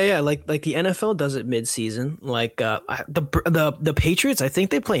yeah. Like the NFL does it mid-season. The Patriots, I think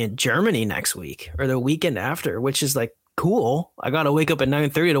they play in Germany next week or the weekend after, which is cool. I gotta wake up at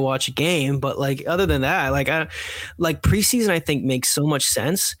 9:30 to watch a game, but other than that, preseason I think makes so much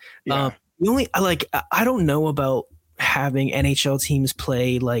sense. Yeah. I don't know about having NHL teams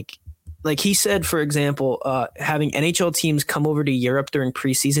play like he said, for example, having NHL teams come over to Europe during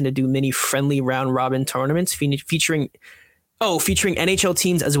preseason to do mini friendly round robin tournaments featuring NHL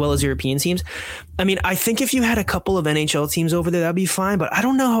teams as well as European teams. I mean, I think if you had a couple of NHL teams over there, that'd be fine. But I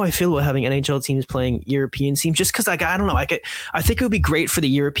don't know how I feel about having NHL teams playing European teams, just because I don't know. I think it would be great for the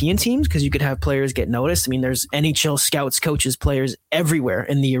European teams because you could have players get noticed. I mean, there's NHL scouts, coaches, players everywhere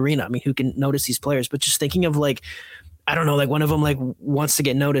in the arena. I mean, who can notice these players? But just thinking of I don't know, one of them wants to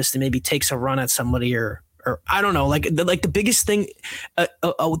get noticed and maybe takes a run at somebody or I don't know, the biggest thing,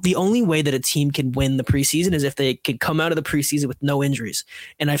 the only way that a team can win the preseason is if they could come out of the preseason with no injuries.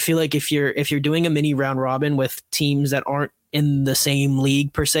 And I feel like if you're doing a mini round robin with teams that aren't in the same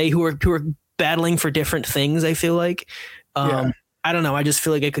league per se, who are battling for different things, I feel like, I don't know. I just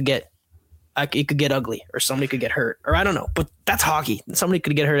feel like it could get ugly or somebody could get hurt or I don't know, but that's hockey. Somebody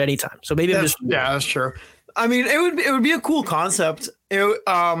could get hurt anytime. So maybe that's true. I mean, it would be a cool concept.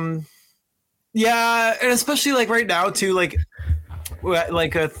 Yeah, and especially right now too,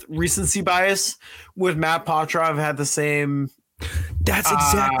 a recency bias. Would Matt Poitras had the same? That's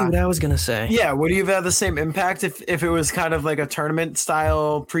exactly what I was gonna say. Yeah, would he have had the same impact if it was kind of like a tournament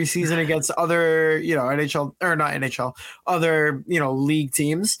style preseason against other NHL or not NHL, other league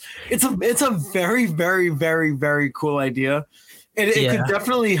teams? It's a very very very very cool idea, and it could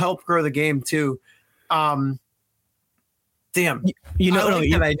definitely help grow the game too. Damn,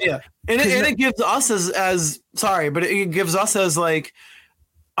 that idea, and it gives us it gives us as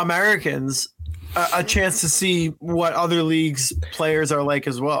Americans a chance to see what other leagues players are like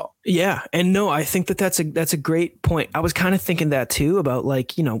as well. Yeah, and no, I think that's a great point. I was kind of thinking that too about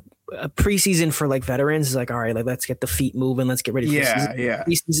a preseason for veterans is all right, let's get the feet moving, let's get ready for the season. Yeah.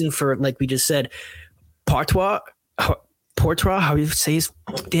 Preseason for we just said, Poitras, how do you say his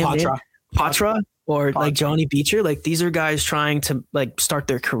damn name? Poitras. Or Johnny Beecher, these are guys trying to start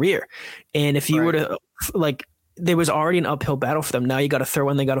their career. And if you were to there was already an uphill battle for them. Now you got to throw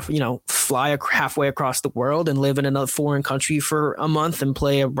in, they got to, fly halfway across the world and live in another foreign country for a month and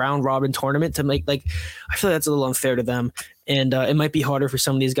play a round robin tournament to make I feel like that's a little unfair to them. And it might be harder for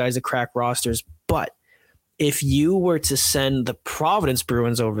some of these guys to crack rosters. But if you were to send the Providence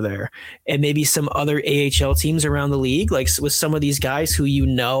Bruins over there and maybe some other AHL teams around the league, with some of these guys who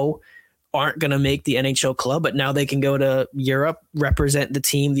aren't going to make the NHL club, but now they can go to Europe, represent the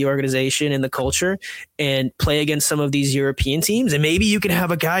team, the organization, and the culture, and play against some of these European teams. And maybe you can have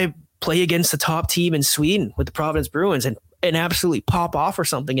a guy play against the top team in Sweden with the Providence Bruins. And and absolutely pop off or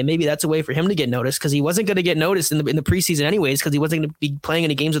something, and maybe that's a way for him to get noticed because he wasn't going to get noticed in the preseason anyways because he wasn't going to be playing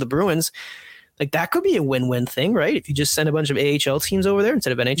any games with the Bruins. Like that could be a win-win thing, right? If you just send a bunch of AHL teams over there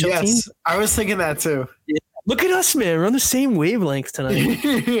instead of NHL teams. I was thinking that too. Yeah. Look at us, man. We're on the same wavelength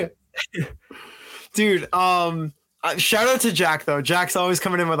tonight. Dude, shout out to Jack though. Jack's always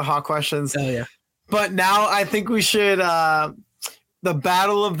coming in with the hot questions. Oh yeah. But now I think we should the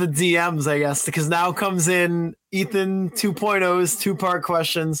battle of the DMs, I guess, because now comes in Ethan 2.0's two-part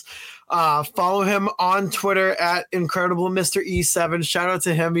questions. Follow him on Twitter at Incredible Mr. E7. Shout out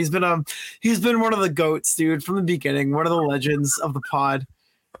to him. He's been one of the GOATs, dude, from the beginning. One of the legends of the pod.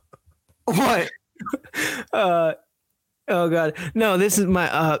 What? Oh God, no! This is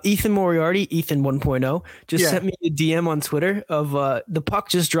my Ethan Moriarty, Ethan 1.0, just sent me a DM on Twitter of the puck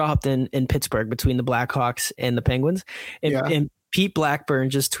just dropped in Pittsburgh between the Blackhawks and the Penguins, and Pete Blackburn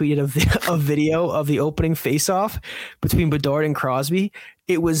just tweeted a video of the opening faceoff between Bedard and Crosby.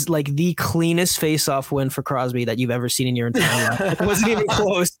 It was like the cleanest faceoff win for Crosby that you've ever seen in your entire life. It wasn't even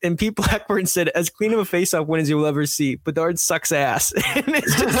close. And Pete Blackburn said, as clean of a faceoff win as you'll ever see. Bedard sucks ass. And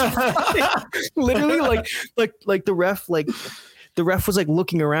it's just literally like the ref, the ref was like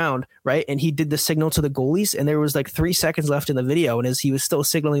looking around, right? And he did the signal to the goalies, and there was like 3 seconds left in the video. And as he was still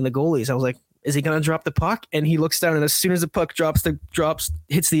signaling the goalies, I was like, is he going to drop the puck? And he looks down, and as soon as the puck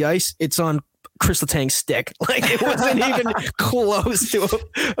hits the ice, it's on Chris Letang's stick. Like it wasn't even close to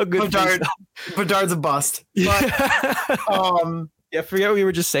a good Bedard. Bedard's a bust. But, yeah, forget what we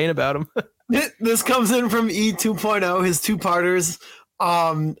were just saying about him. This comes in from E2.0, his two-parters.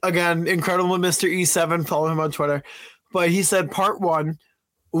 Again, Incredible Mr. E7. Follow him on Twitter. But he said part one.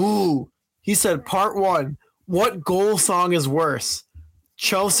 What goal song is worse?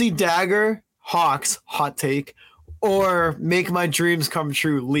 Chelsea Dagger, Hawks, hot take, or Make My Dreams Come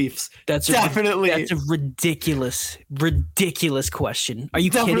True, Leafs? That's a ridiculous question. Are you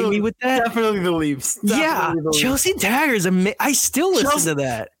Definitely, kidding me with that? Definitely the Leafs. Definitely the Leafs. Chelsea Dagger is I still listen to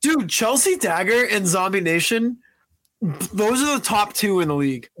that. Dude, Chelsea Dagger and Zombie Nation, those are the top two in the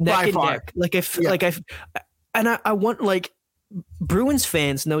league by far. I want like Bruins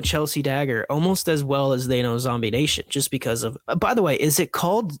fans know Chelsea Dagger almost as well as they know Zombie Nation, just because of. By the way, is it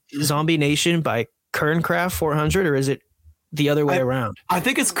called Zombie Nation by Kerncraft 400 or is it the other way around? I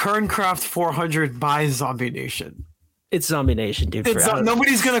think it's Kerncraft 400 by Zombie Nation. It's Zombie Nation, dude.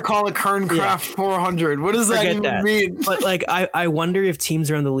 Nobody's gonna call it Kerncraft 400. What does that even mean? But like, I wonder if teams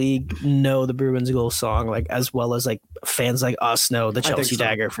around the league know the Bruins goal song like as well as like fans like us know the Chelsea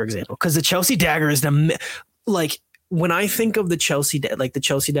Dagger, for example, because the Chelsea Dagger is like. When I think of the Chelsea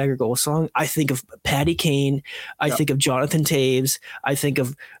Dagger goal song, I think of Patty Kane. I think of Jonathan Taves. I think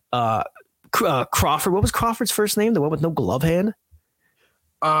of Crawford. What was Crawford's first name? The one with no glove hand?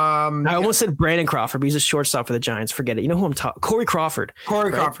 I almost said Brandon Crawford, but he's a shortstop for the Giants. Forget it. You know who I'm talking? Corey Crawford.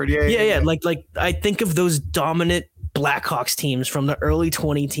 Crawford. Yeah. Like I think of those dominant Blackhawks teams from the early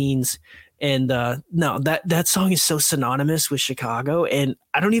 20 teens. And no, that song is so synonymous with Chicago, and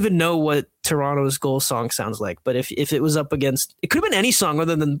I don't even know what Toronto's goal song sounds like. But if it was up against, it could have been any song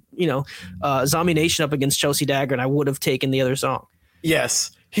other than Zombie Nation up against Chelsea Dagger, and I would have taken the other song.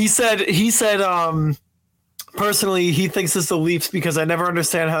 Yes, he said. Personally, he thinks it's the Leafs because I never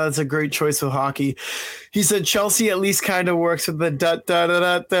understand how that's a great choice with hockey. He said Chelsea at least kind of works with the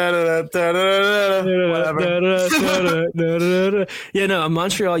whatever. Yeah, no,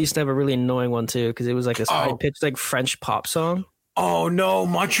 Montreal used to have a really annoying one too because it was like this high pitched like French pop song. Oh no,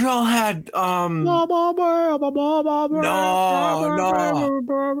 Montreal had no.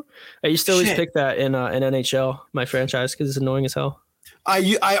 I used to always pick that in NHL, my franchise, because it's annoying as hell.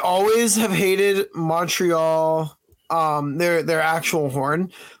 I always have hated Montreal, their actual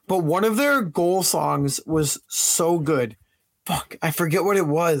horn, but one of their goal songs was so good. Fuck, I forget what it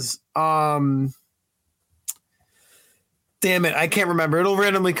was. Damn it, I can't remember. It'll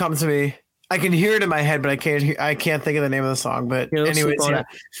randomly come to me. I can hear it in my head, but I can't think of the name of the song. But anyways, yeah.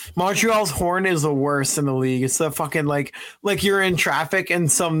 Montreal's horn is the worst in the league. It's the fucking like you're in traffic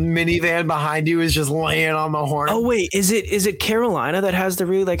and some minivan behind you is just laying on the horn. Oh wait, is it Carolina that has the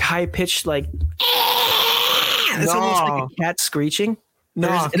really like high pitched like? It's almost like a cat screeching.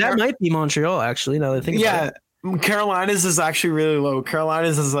 No, that might be Montreal actually. Now that I think about it. Carolina's is actually really low.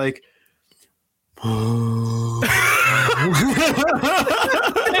 Carolina's is like.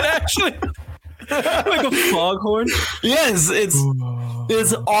 It actually like a foghorn. Yes, it's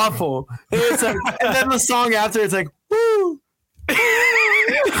awful. It's like, and then the song after it's like woo.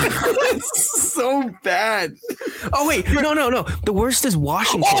 It's so bad. Oh wait, no. The worst is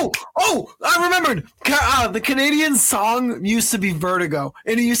Washington. Oh! I remembered. The Canadian song used to be Vertigo,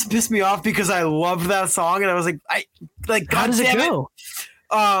 and it used to piss me off because I loved that song, and I was like, Like, How does it go?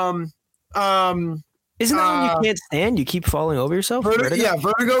 Isn't that when you can't stand? You keep falling over yourself? Vertigo? Yeah,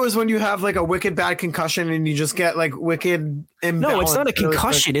 vertigo is when you have like a wicked bad concussion and you just get like wicked imbalance. No, it's not a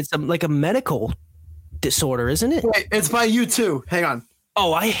concussion. It's like a medical disorder, isn't it? Wait, it's by U2. Hang on.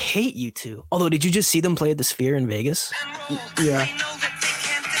 Oh, I hate U2. Although, did you just see them play at the Sphere in Vegas? Yeah.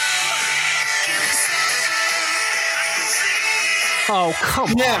 Oh,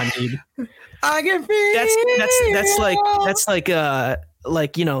 come on, dude. I can feel That's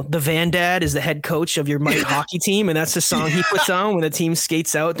like you know, the Van Dad is the head coach of your Mike hockey team, and that's the song he puts on when the team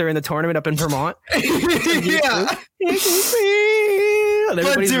skates out during the tournament up in Vermont. Yeah. And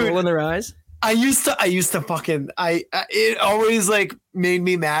everybody's rolling their eyes. I used to fucking it always like made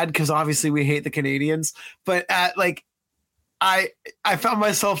me mad because obviously we hate the Canadians, but at like I found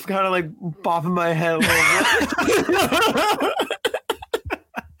myself kind of like bopping my head a little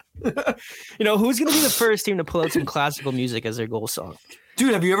bit. You know, who's going to be the first team to pull out some classical music as their goal song?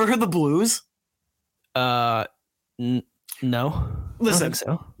 Dude, have you ever heard the Blues? No. Listen,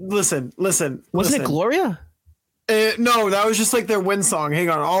 so. Listen. Wasn't it Gloria? No, that was just like their win song. Hang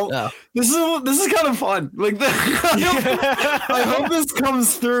on, this is kind of fun. Like, I hope this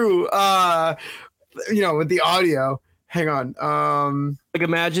comes through. You know, with the audio. Hang on. Like,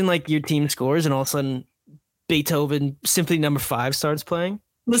 imagine like your team scores and all of a sudden Beethoven Symphony No. 5 starts playing.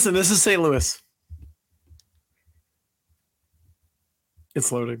 Listen, this is St. Louis.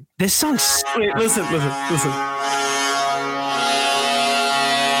 It's loading. This song's... Wait, listen.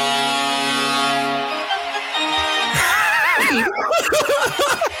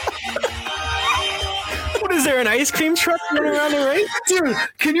 What is there, an ice cream truck running around the rink? Dude,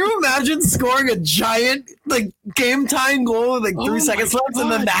 can you imagine scoring a giant like game-tying goal with like 3 seconds left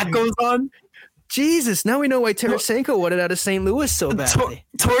and then that goes on? Jesus, now we know why Tarasenko wanted out of St. Louis so badly.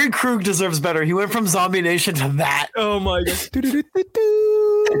 Torrey Krug deserves better. He went from Zombie Nation to that. Oh my god.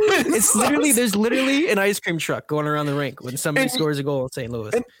 There's literally an ice cream truck going around the rink when somebody scores a goal in St.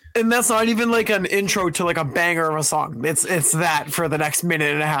 Louis. And that's not even like an intro to like a banger of a song. It's that for the next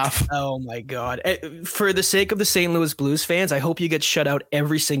minute and a half. Oh my god. For the sake of the St. Louis Blues fans, I hope you get shut out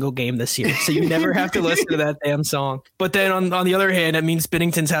every single game this year. So you never have to listen to that damn song. But then on the other hand, it means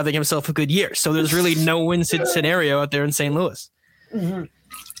Binnington's having himself a good year. So there's really no win scenario out there in St. Louis. Mm-hmm.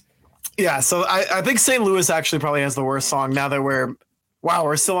 Yeah, so I think St. Louis actually probably has the worst song now that we're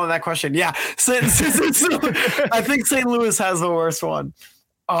still on that question. Yeah. I think St. Louis has the worst one.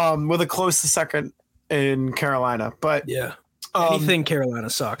 With a close second in Carolina, but yeah, anything Carolina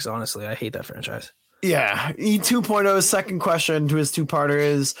sucks. Honestly, I hate that franchise. Yeah, E2.0's second question to his two-parter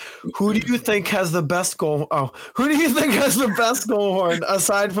is: who do you think has the best goal? Who do you think has the best goal horn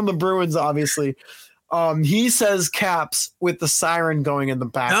aside from the Bruins? Obviously, he says Caps with the siren going in the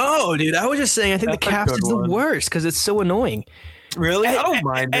back. No, dude, I was just saying I think the Caps is the worst because it's so annoying. Really, I don't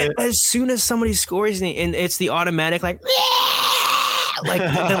mind it. As soon as somebody scores and it's the automatic like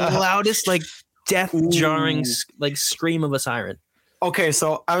the loudest like death jarring like scream of a siren. Okay,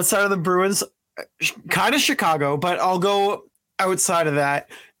 so outside of the Bruins, kind of Chicago, but I'll go outside of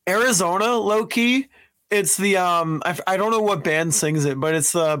that. Arizona, low key. It's the I don't know what band sings it, but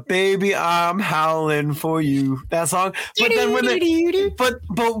it's the "Baby I'm Howling for You" that song. But then when but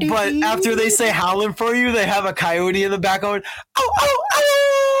after they say "Howling for You," they have a coyote in the back going "Oh oh oh."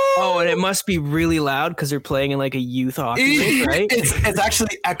 Oh, and it must be really loud because they're playing in like a youth hockey rink, right? It's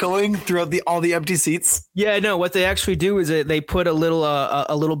actually echoing throughout all the empty seats. Yeah, no. What they actually do is they put a little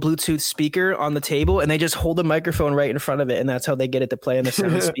Bluetooth speaker on the table, and they just hold the microphone right in front of it, and that's how they get it to play on the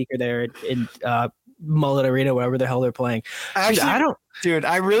 7th speaker there in Mullet Arena, whatever the hell they're playing. Dude,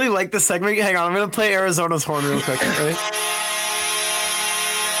 I really like this segment. Hang on, I'm gonna play Arizona's horn real quick. Ready?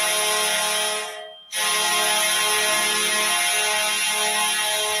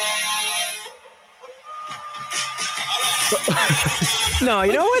 No,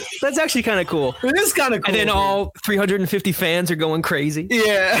 you know what? That's actually kind of cool. It is kind of cool. And then all 350 fans are going crazy.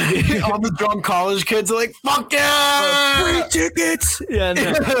 Yeah. All the drunk college kids are like, fuck yeah! Free tickets! Yeah,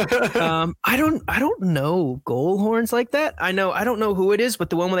 no. I don't know goal horns like that. I don't know who it is, but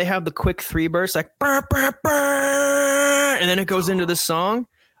the one where they have the quick 3 bursts, like burr, burr, burr, and then it goes into the song.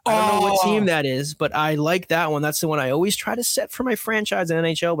 I don't know what team that is, but I like that one. That's the one I always try to set for my franchise in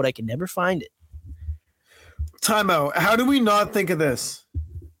NHL, but I can never find it. Timeout. How do we not think of this?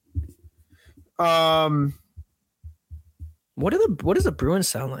 What does the Bruins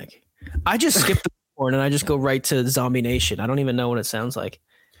sound like? I just skip the horn and I just go right to Zombie Nation. I don't even know what it sounds like.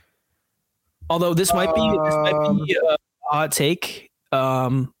 Although this might be a hot take.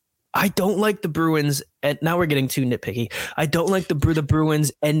 I don't like the Bruins, and now we're getting too nitpicky. I don't like the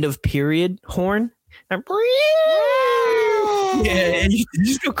Bruins end of period horn Yeah, and you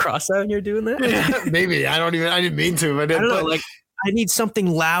just go cross-eyed when you're doing that. Yeah, maybe I didn't mean to. But I don't know. Like I need something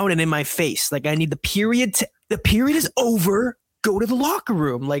loud and in my face. Like I need the period. The period is over. Go to the locker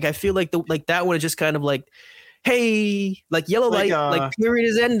room. Like I feel like that one is just kind of like, hey, like yellow light. Like period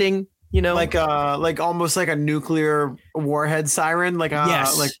is ending. You know, like almost like a nuclear warhead siren. Like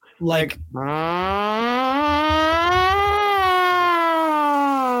yes, like.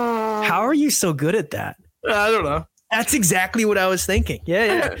 How are you so good at that? I don't know. That's exactly what I was thinking.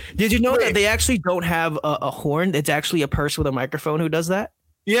 Yeah. Did you know that they actually don't have a horn? It's actually a person with a microphone who does that.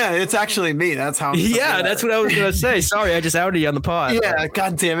 Yeah, it's actually me. That's how. Yeah, that's what I was gonna say. Sorry, I just outed you on the pod. Yeah,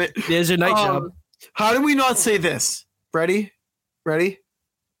 god damn it. There's your night job. How do we not say this? Ready?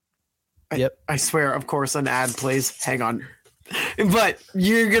 Yep. I swear, of course, an ad plays. Hang on. But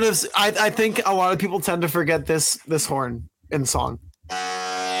you're gonna. I think a lot of people tend to forget this horn in song.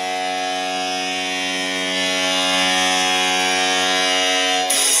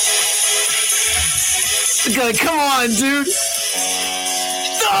 Like, come on, dude.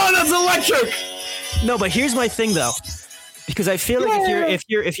 Oh, that's electric. No, but here's my thing though, because I feel like if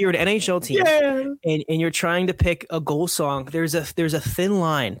you're an NHL team and you're trying to pick a goal song, there's a thin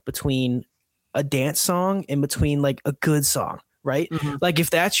line between a dance song and between like a good song, right? Mm-hmm. Like if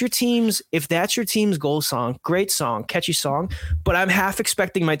that's your team's goal song, great song, catchy song, but I'm half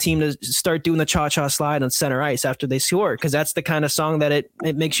expecting my team to start doing the cha-cha slide on center ice after they score, because that's the kind of song that it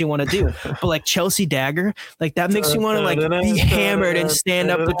makes you want to do. But like Chelsea Dagger, like that makes you want to like be hammered and stand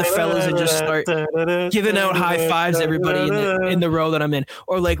up with the fellas and just start giving out high fives to everybody in the row that I'm in.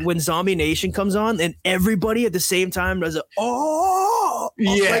 Or like when Zombie Nation comes on and everybody at the same time does it.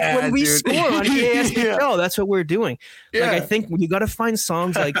 Like when we score on EASPL, that's what we're doing. Like I think you got to find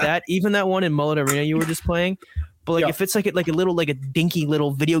songs like that. Even that one in Mullet Arena you were just playing. But like if it's like a dinky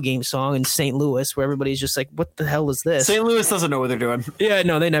little video game song in St. Louis where everybody's just like, what the hell is this? St. Louis doesn't know what they're doing. Yeah,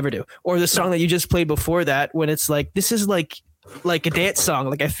 no, they never do. Or the song that you just played before that, when it's like, this is like a dance song.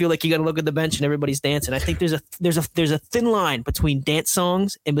 Like I feel like you got to look at the bench and everybody's dancing. I think there's a thin line between dance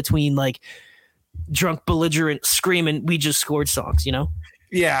songs and between like drunk, belligerent, screaming, we just scored songs, you know?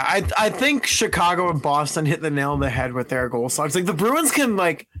 Yeah, I think Chicago and Boston hit the nail on the head with their goal songs. Like the Bruins can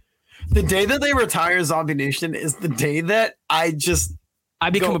like, the day that they retire Zombie Nation is the day that I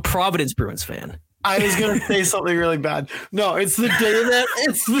become a Providence Bruins fan. I was gonna say something really bad. No, it's the day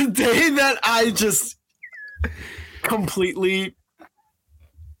that I just completely,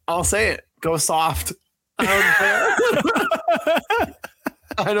 I'll say it, go soft. I don't care.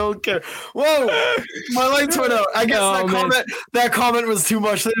 I don't care. Whoa, my lights went out. I guess that comment was too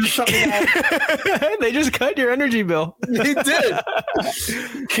much. They just shut me down. They just cut your energy bill. They did.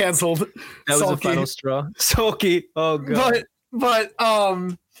 Canceled. That was the final straw. Sulky. Oh god. But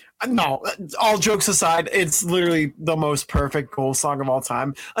no, all jokes aside, it's literally the most perfect goal song of all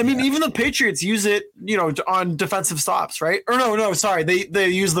time. I mean, even the Patriots use it, you know, on defensive stops, right? Or no, sorry, they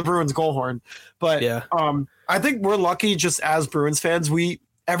use the Bruins goal horn. But I think we're lucky just as Bruins fans.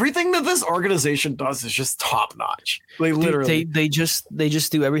 Everything that this organization does is just top notch. Like literally, they just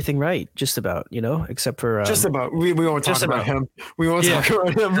do everything right, just about, you know, except for just about. We won't talk about him. We won't talk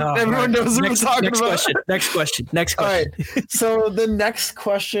about him. Everyone knows what we're talking about. Next question. All right. So the next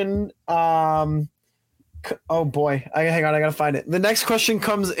question. Oh boy, hang on. I gotta find it. The next question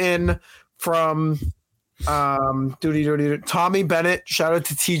comes in from Tommy Bennett. Shout out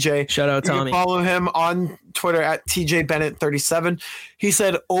to TJ. Shout out Tommy. You can follow him on Twitter at TJ Bennett 37. He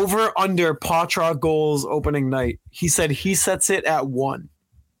said over under Poitras goals opening night. He said he sets it at 1.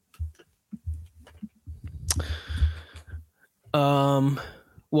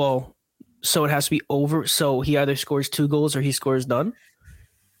 Well, so it has to be over. So he either scores 2 goals or he scores none.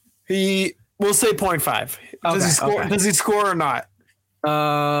 We'll say 0.5. Does he score? Okay. Does he score or not?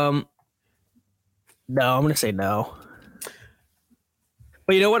 No, I'm going to say no.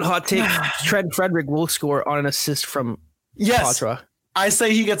 But you know what? Hot take. Trent Frederick will score on an assist from Poitras. I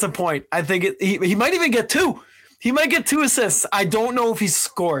say he gets a point. I think he might even get 2. He might get 2 assists. I don't know if he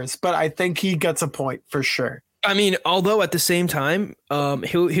scores, but I think he gets a point for sure. I mean, although at the same time,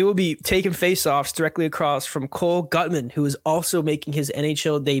 he will be taking faceoffs directly across from Cole Gutman, who is also making his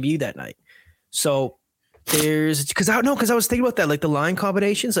NHL debut that night. So because I was thinking about that, like the line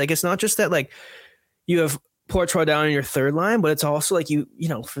combinations. Like it's not just that like you have Poitras down in your third line, but it's also like you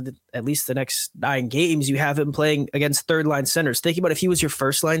know, for at least the next 9 games, you have him playing against third line centers. Thinking about if he was your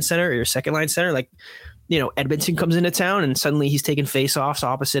first line center or your second line center, like, you know, Edmonton comes into town and suddenly he's taking faceoffs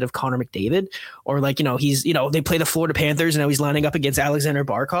opposite of Connor McDavid, or like, you know, he's, you know, they play the Florida Panthers and now he's lining up against Alexander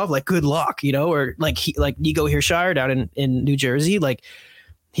Barkov. Like, good luck, you know, or like Nico Hischier down in New Jersey. Like,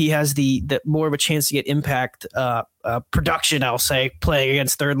 he has the more of a chance to get impact production, I'll say, playing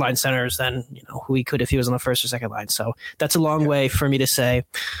against third line centers than who he could if he was on the first or second line. So that's a long way for me to say,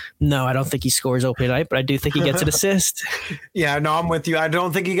 no, I don't think he scores opening night, but I do think he gets an assist. Yeah, no, I'm with you. I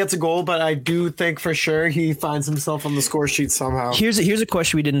don't think he gets a goal, but I do think for sure he finds himself on the score sheet somehow. Here's a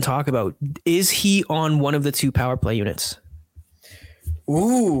question we didn't talk about. Is he on one of the 2 power play units?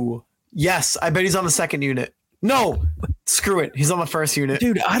 Ooh, yes. I bet he's on the second unit. No, screw it. He's on the first unit.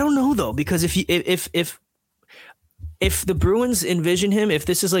 Dude, I don't know though, because if the Bruins envision him, if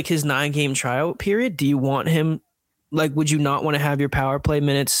this is like his 9-game tryout period, do you want him, like, would you not want to have your power play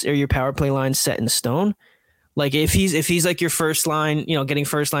minutes or your power play line set in stone? Like if he's like your first line, getting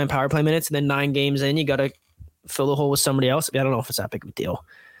first line power play minutes, and then 9 games in, you got to fill the hole with somebody else. I don't know if it's that big of a deal,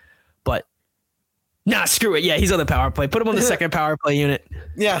 but nah, screw it. Yeah, he's on the power play. Put him on the second power play unit.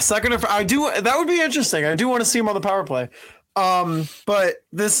 Yeah, second. I do. That would be interesting. I do want to see him on the power play. But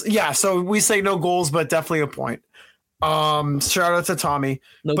this, yeah. So we say no goals, but definitely a point. Shout out to Tommy.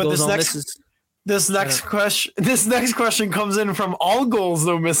 No but goals this next question comes in from all goals,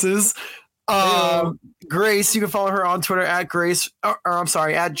 no misses. Grace, you can follow her on Twitter at Grace, or I'm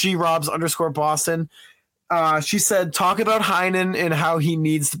sorry, at grobs_Boston. She said, talk about Heinen and how he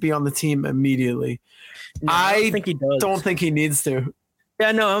needs to be on the team immediately. No, I don't think he does. Don't think he needs to.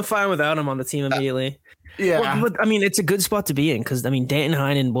 Yeah, no, I'm fine without him on the team immediately. Yeah. But I mean, it's a good spot to be in because, I mean, Danton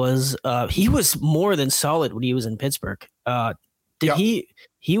Heinen was he was more than solid when he was in Pittsburgh.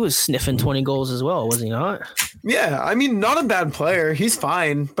 He was sniffing 20 goals as well, was he not? Yeah, I mean, not a bad player. He's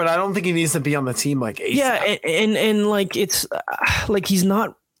fine, but I don't think he needs to be on the team like ASAP. Yeah, and like it's like he's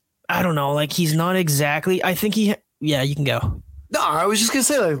not. I don't know. Like he's not exactly. I think yeah, you can go. No, I was just gonna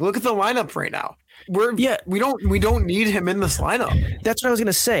say, like, look at the lineup right now. We don't need him in this lineup. That's what I was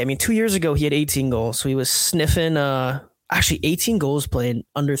gonna say. I mean, 2 years ago he had 18 goals, so he was sniffing. Actually, 18 goals played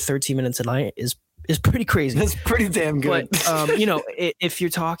under 13 minutes a night is pretty crazy. That's pretty damn good. But if you're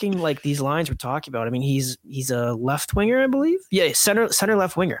talking like these lines we're talking about, I mean, he's a left winger, I believe. Yeah, center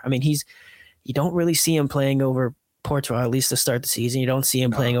left winger. I mean, you don't really see him playing over Porto, at least to start the season. You don't see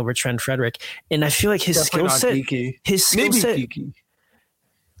him playing over Trent Frederick, and I feel like his skill set.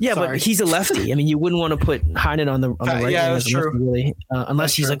 Yeah, sorry. But he's a lefty. I mean, you wouldn't want to put Heinen on the right wing as a lefty, really,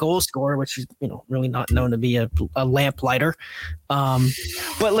 unless he's a goal scorer, which is really not known to be a lamp lighter.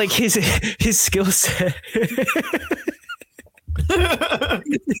 But like his skill set.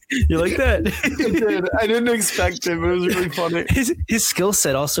 You like that? I didn't expect it, but it was really funny. His skill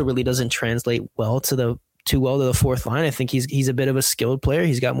set also really doesn't translate too well to the fourth line. I think he's a bit of a skilled player.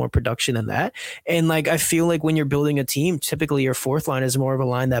 He's got more production than that. And like, I feel like when you're building a team, typically your fourth line is more of a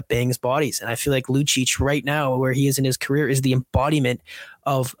line that bangs bodies. And I feel like Lucic right now, where he is in his career, is the embodiment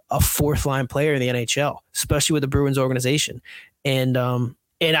of a fourth line player in the NHL, especially with the Bruins organization. And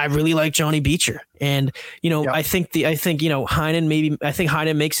I really like Johnny Beecher. And, I think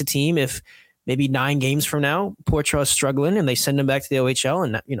Heinen makes a team if maybe 9 games from now, Portrush struggling and they send him back to the OHL,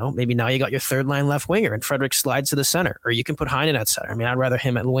 and maybe now you got your third line left winger and Frederick slides to the center, or you can put Heinen at center. I mean, I'd rather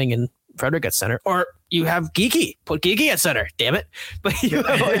him at wing and Frederick at center, or you have Geeky, put Geeky at center. Damn it! But you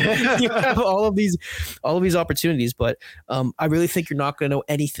have all of these opportunities. But I really think you're not going to know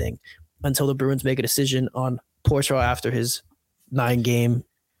anything until the Bruins make a decision on Portrush after his 9-game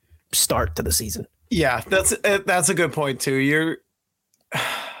start to the season. Yeah, that's a good point too.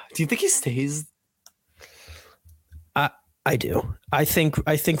 Do you think he stays? I do. I think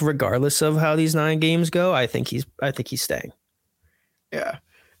regardless of how these 9 games go, I think he's staying. Yeah.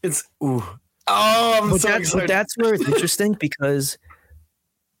 It's ooh. Oh, I'm so excited. But that's where it's interesting because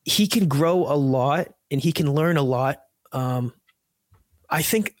he can grow a lot and he can learn a lot. I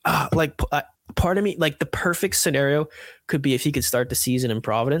think part of me, like, the perfect scenario could be if he could start the season in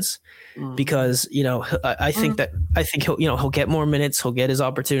Providence, because I think he'll get more minutes, he'll get his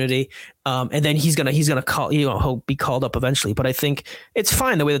opportunity, and then he's gonna call, he'll be called up eventually. But I think it's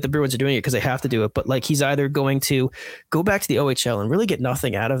fine the way that the Bruins are doing it because they have to do it. But like, he's either going to go back to the OHL and really get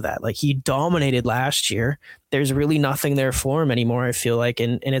nothing out of that. Like, he dominated last year. There's really nothing there for him anymore, I feel like,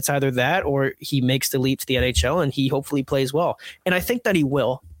 and it's either that or he makes the leap to the NHL and he hopefully plays well. And I think that he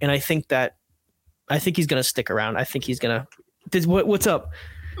will, and I think he's going to stick around. I think he's going to. What's up?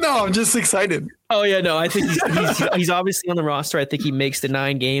 No, I'm just excited. Oh, yeah, no, I think he's obviously on the roster. I think he makes the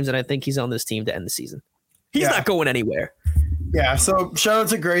 9 games, and I think he's on this team to end the season. He's not going anywhere. Yeah, so shout out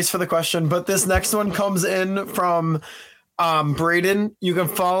to Grace for the question. But this next one comes in from Braden. You can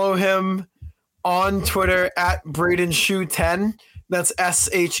follow him on Twitter at BradenShue10. That's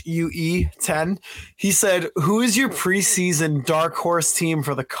SHUE 10. He said, who is your preseason dark horse team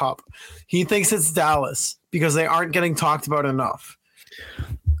for the Cup? He thinks it's Dallas because they aren't getting talked about enough.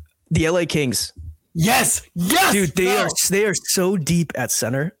 The LA Kings. Yes, dude, they are so deep at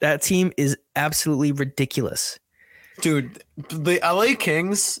center. That team is absolutely ridiculous. Dude, the LA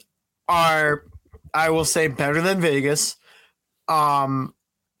Kings are, I will say, better than Vegas.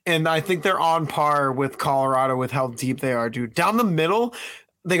 And I think they're on par with Colorado with how deep they are, dude. Down the middle,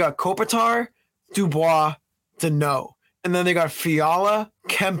 they got Kopitar, Dubois, Deneau. And then they got Fiala,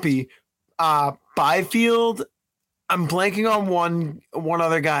 Kempe, Byfield. I'm blanking on one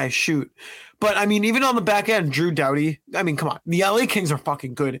other guy. Shoot. But, I mean, even on the back end, Drew Doughty. I mean, come on. The LA Kings are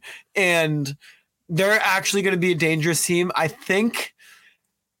fucking good. And they're actually going to be a dangerous team. I think,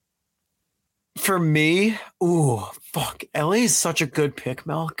 for me, LA is such a good pick,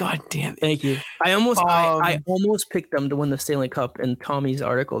 Mel. God damn it. Thank you. I almost picked them to win the Stanley Cup in Tommy's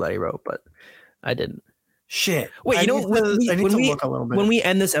article that he wrote, but I didn't. Shit. Wait, I need to look a little bit. When we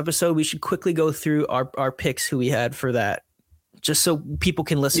end this episode, we should quickly go through our picks who we had for that, just so people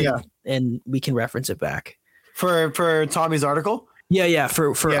can listen and we can reference it back. For Tommy's article? Yeah.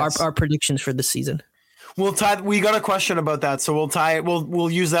 For our predictions for the season. We'll tie. We got a question about that, so we'll tie it.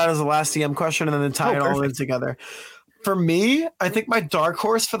 We'll use that as a last DM question and then tie it all in together. For me, I think my dark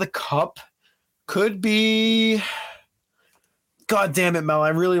horse for the cup could be. God damn it, Mel! I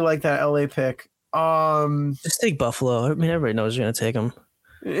really like that LA pick. Just take Buffalo. I mean, everybody knows you're gonna take them.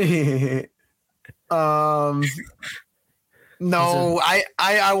 No,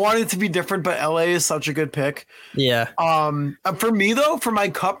 I want it to be different, but LA is such a good pick. Yeah. For me though, for my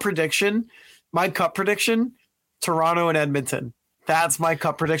cup prediction, Toronto and Edmonton. That's my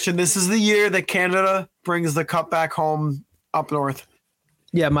cup prediction. This is the year that Canada brings the cup back home up north.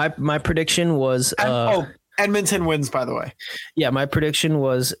 Yeah, my prediction was Edmonton wins, by the way. Yeah, my prediction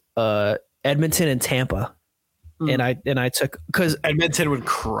was Edmonton and Tampa. And I took, because Edmonton would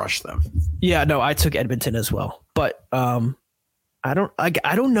crush them. Yeah, no, I took Edmonton as well. But I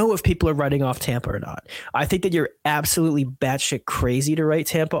don't know if people are writing off Tampa or not. I think that you're absolutely batshit crazy to write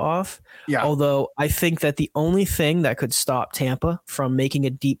Tampa off. Yeah. Although I think that the only thing that could stop Tampa from making a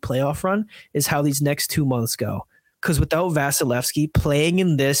deep playoff run is how these next 2 months go. Because without Vasilevsky playing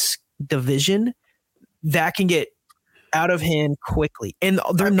in this division, that can get out of hand quickly. And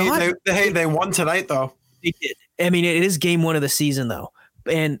they won tonight though. They did. I mean, it is game 1 of the season though,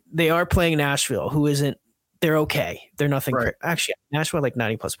 and they are playing Nashville, who isn't. They're okay. They're nothing. Right. Actually, Nashville had like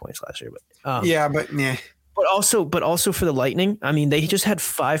 90+ points last year, but also for the Lightning. I mean, they just had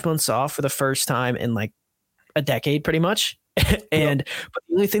 5 months off for the first time in like a decade, pretty much. But the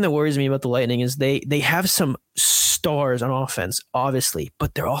only thing that worries me about the Lightning is they have some stars on offense, obviously,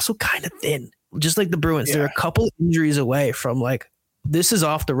 but they're also kind of thin, just like the Bruins. Yeah. They're a couple injuries away from like. This is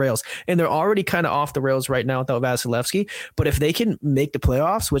off the rails, and they're already kind of off the rails right now without Vasilevsky. But if they can make the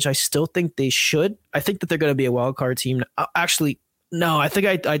playoffs, which I still think they should, I think that they're going to be a wild card team. Actually, no, I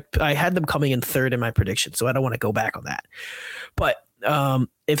think I had them coming in 3rd in my prediction, so I don't want to go back on that. But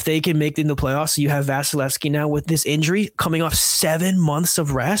if they can make it in the playoffs, you have Vasilevsky now with this injury coming off 7 months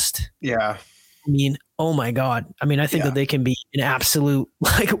of rest. Yeah. I mean, oh my God. I mean, I think that they can be an absolute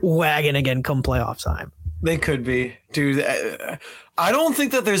like wagon again come playoff time. They could be, dude. I don't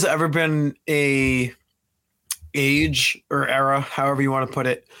think that there's ever been a age or era, however you want to put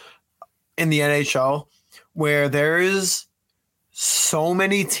it, in the NHL where there is so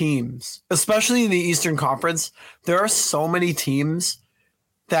many teams, especially in the Eastern Conference. There are so many teams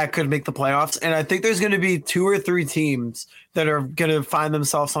that could make the playoffs, and I think there's going to be 2 or 3 teams that are going to find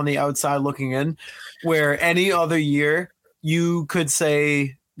themselves on the outside looking in, where any other year you could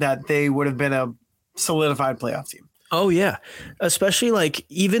say that they would have been a solidified playoff team. Oh yeah, especially like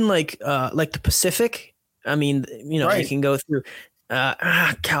even like the Pacific. I mean, you know, you can go through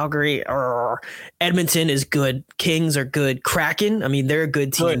Calgary or Edmonton is good. Kings are good. Kraken, I mean, they're a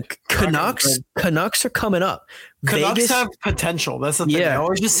good team. Canucks are coming up. Canucks Vegas have potential. That's the thing. They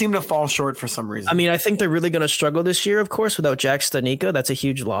always just seem to fall short for some reason. I mean, I think they're really going to struggle this year, of course, without Jack Stanika. That's a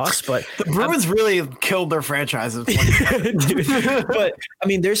huge loss. But the Bruins really killed their franchises. But I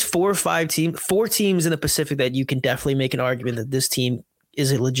mean, there's 4 teams in the Pacific that you can definitely make an argument that this team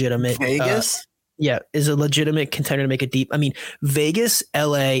is a legitimate Vegas. Is a legitimate contender to make it deep. I mean, Vegas,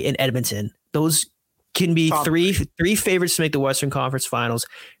 LA, and Edmonton. Those can be three favorites to make the Western Conference Finals.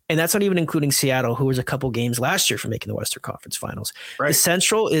 And that's not even including Seattle, who was a couple games last year for making the Western Conference Finals. Right. The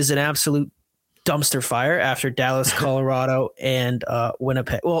Central is an absolute dumpster fire after Dallas, Colorado, and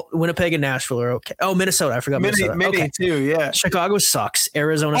Winnipeg. Well, Winnipeg and Nashville are okay. Oh, Minnesota. I forgot Minnesota. Minnesota too, yeah. Chicago sucks.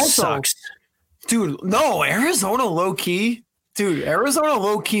 Arizona sucks. Dude, no, Arizona low-key. Dude, Arizona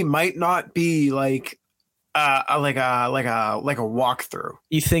low-key might not be like a walkthrough.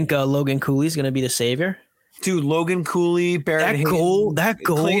 You think Logan Cooley's going to be the savior? Dude, Logan Cooley, Barrett That goal that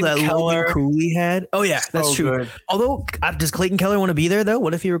Keller. Logan Cooley had. Oh yeah, that's So true. good. Although, does Clayton Keller want to be there though?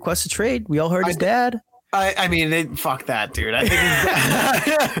 What if he requests a trade? We all heard his dad. I mean, fuck that, dude. I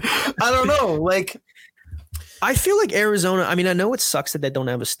think I don't know. Like, I feel like Arizona. I mean, I know it sucks that they don't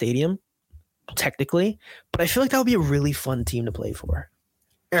have a stadium, technically, but I feel like that would be a really fun team to play for.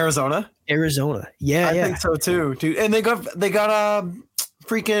 Arizona. Yeah, I think so too, dude. And they got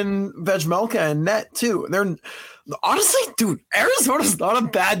freaking Vejmelka and net too. They're honestly, dude, Arizona's not a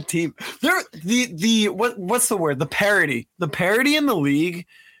bad team. They're what's the word? The parity in the league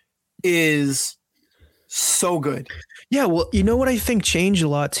is so good. Yeah, well, you know what I think changed a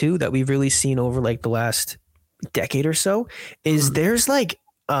lot too that we've really seen over like the last decade or so is there's like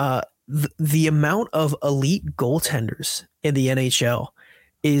the amount of elite goaltenders in the NHL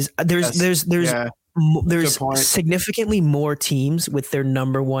is there's significantly more teams with their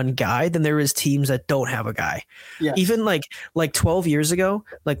number one guy than there is teams that don't have a guy. Yeah. Even like 12 years ago,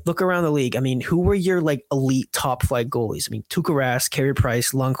 like look around the league. I mean, who were your like elite top flight goalies? I mean, Tuukka Rask, Carey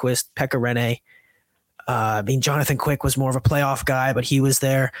Price, Lundqvist, Pekka Rinne. I mean, Jonathan Quick was more of a playoff guy, but he was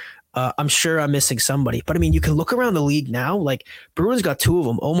there. I'm sure I'm missing somebody, but I mean, you can look around the league now. Like Bruins got two of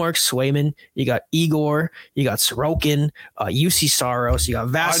them: Omar Swayman. You got Igor. You got Sorokin. UC Saros. You got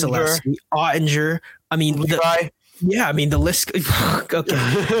Vasilevsky, Ottinger. I mean, the list. Okay,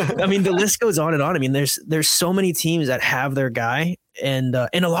 I mean, the list goes on and on. I mean, there's so many teams that have their guy, and a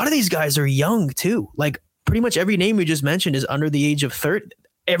lot of these guys are young too. Like pretty much every name we just mentioned is under the age of 30.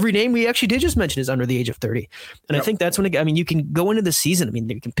 Every name we actually did just mention is under the age of 30. And I think that's when, I mean, you can go into the season. I mean,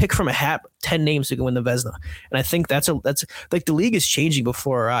 you can pick from a hat 10 names to go win the Vezina. And I think that's like the league is changing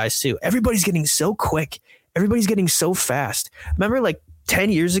before our eyes too. Everybody's getting so quick. Everybody's getting so fast. Remember like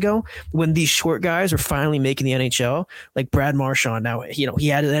 10 years ago when these short guys were finally making the NHL, like Brad Marchand. Now, you know, he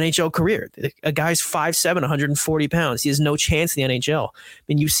had an NHL career. A guy's 5'7", 140 pounds. He has no chance in the NHL. I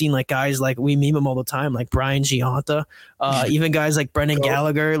mean, you've seen like guys like we meme him all the time, like Brian Giunta, even guys like Brendan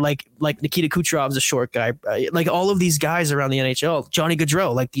Gallagher, like Nikita Kucherov's a short guy. Like all of these guys around the NHL, Johnny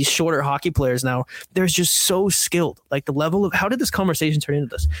Gaudreau, like these shorter hockey players now, they're just so skilled. Like the level of, how did this conversation turn into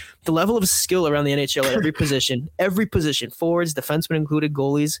this? The level of skill around the NHL at every position, forwards, defensemen included,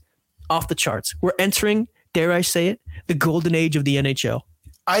 goalies, off the charts. We're entering, dare I say it, the golden age of the NHL.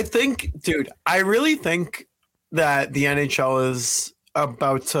 I think, dude, I really think that the NHL is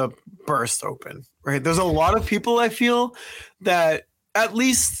about to burst open, right? There's a lot of people I feel that at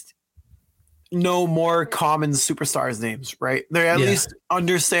least know more common superstars names, right? They at least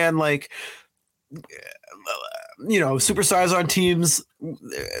understand, like, you know, superstars on teams,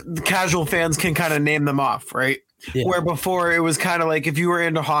 the casual fans can kind of name them off, right? Yeah. Where before it was kind of like if you were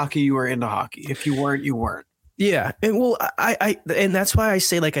into hockey, you were into hockey. If you weren't, you weren't. Yeah. And well, I and that's why I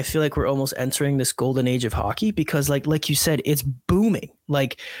say, like, I feel like we're almost entering this golden age of hockey because like you said, it's booming.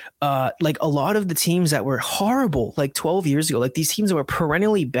 Like a lot of the teams that were horrible like 12 years ago, like these teams that were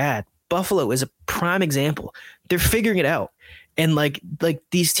perennially bad. Buffalo is a prime example. They're figuring it out. And like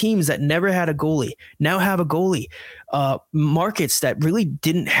these teams that never had a goalie now have a goalie. Markets that really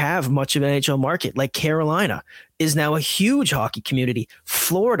didn't have much of an NHL market, like Carolina, is now a huge hockey community.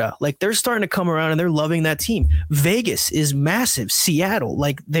 Florida, like they're starting to come around and they're loving that team. Vegas is massive. Seattle,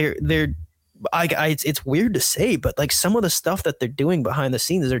 like it's weird to say, but like some of the stuff that they're doing behind the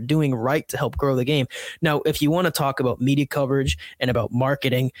scenes, they're doing right to help grow the game. Now, if you want to talk about media coverage and about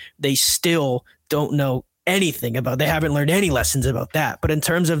marketing, they still don't know anything about, they haven't learned any lessons about that. But in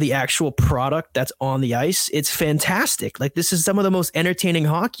terms of the actual product that's on the ice, it's fantastic. Like this is some of the most entertaining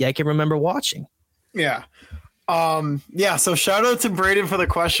hockey I can remember watching. Yeah. So shout out to Braden for the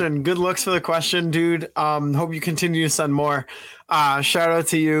question. Good looks for the question, dude. Hope you continue to send more. Shout out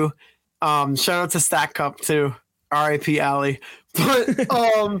to you. Shout out to Stack Cup too. RIP Alley.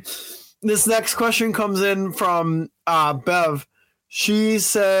 But this next question comes in from Bev. She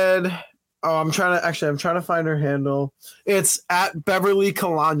said, I'm trying to find her handle. It's at Beverly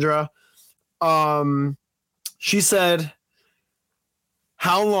Calandra. She said,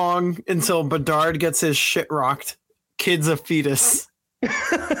 how long until Bedard gets his shit rocked? Kid's a fetus. Dude,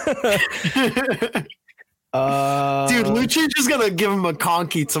 Lucic is gonna give him a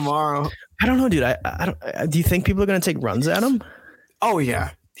conky tomorrow. I don't know, dude. I don't. Do you think people are gonna take runs at him? Oh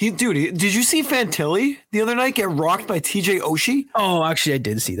yeah. Did you see Fantilli the other night get rocked by TJ Oshie? Oh, actually, I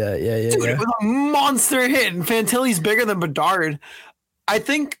did see that. Yeah. Dude, it was a monster hit, and Fantilli's bigger than Bedard. I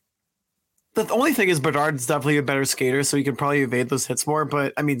think The only thing is Bedard's definitely a better skater, so he can probably evade those hits more.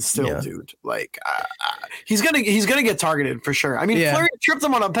 But I mean, still, dude, like he's gonna get targeted for sure. I mean, Fleury tripped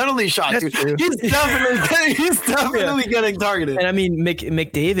him on a penalty shot, dude. He's definitely getting targeted. And I mean,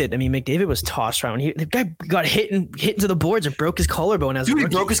 McDavid was tossed around. The guy got hit into the boards and broke his collarbone. He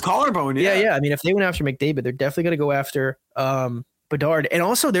broke his collarbone. Yeah. I mean, if they went after McDavid, they're definitely gonna go after Bedard. And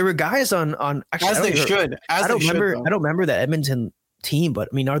also, there were guys on. Actually, as they should. I don't remember that Edmonton team, but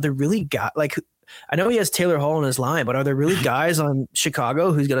I mean, are there really like I know he has Taylor Hall in his line, but are there really guys on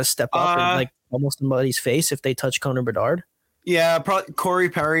Chicago who's gonna step up and like almost somebody's face if they touch Connor Bedard? Yeah, probably Corey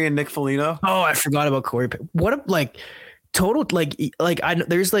Perry and Nick Foligno. Oh, I forgot about Corey Perry. What a total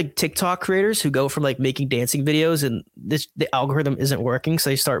there's like TikTok creators who go from like making dancing videos and the algorithm isn't working, so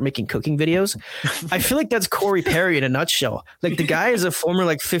they start making cooking videos. I feel like that's Corey Perry in a nutshell. Like the guy is a former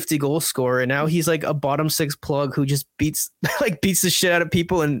like 50 goal scorer, and now he's like a bottom six plug who just beats the shit out of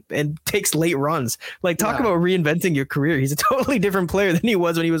people and takes late runs. Like talk about reinventing your career. He's a totally different player than he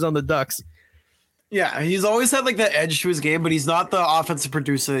was when he was on the Ducks. Yeah, he's always had like that edge to his game, but he's not the offensive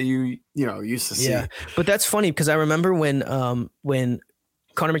producer that you used to see. Yeah, but that's funny because I remember when Connor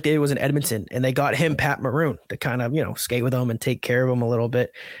McDavid was in Edmonton and they got him Pat Maroon to kind of skate with him and take care of him a little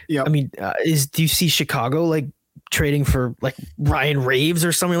bit. Yeah, I mean, do you see Chicago like trading for like Ryan Reeves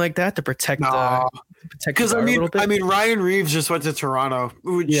or something like that to protect? Because I mean, Ryan Reeves just went to Toronto.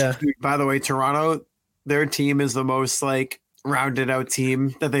 Which, by the way, Toronto, their team is the most like rounded out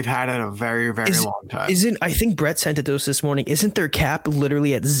team that they've had in a very, very long time. I think Brett sent it to us this morning. Isn't their cap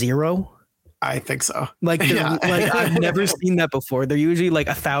literally at zero? I think so. Like I've never seen that before. They're usually like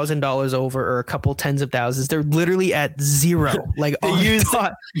 $1,000 over or a couple tens of thousands. They're literally at zero. Like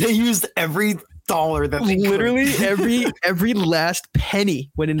they used every dollar that they literally every last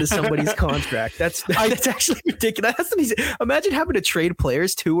penny went into somebody's contract. That's actually ridiculous. Imagine having to trade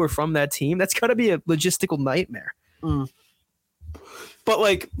players to or from that team. That's got to be a logistical nightmare. But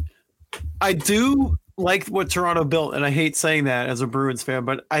like, I do like what Toronto built, and I hate saying that as a Bruins fan,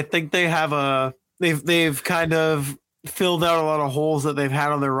 but I think they have they've kind of filled out a lot of holes that they've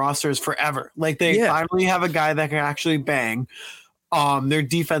had on their rosters forever. Like they finally have a guy that can actually bang. Their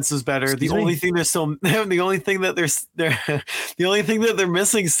defense is better. The only thing that they're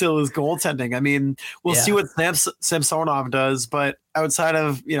missing still is goaltending. I mean, we'll see what Samsonov does, but outside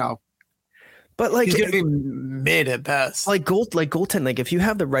of but like he's gonna be mid at best. Like goaltend. Like if you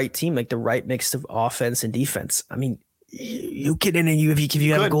have the right team, like the right mix of offense and defense, I mean, you can if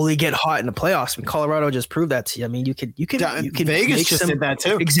you have a goalie get hot in the playoffs. I mean, Colorado just proved that to you. I mean, you can Vegas just did that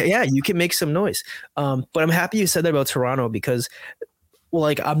too. Yeah, you can make some noise. But I'm happy you said that about Toronto because, well,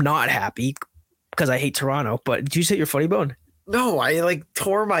 like I'm not happy because I hate Toronto. But did you say your funny bone? No, I like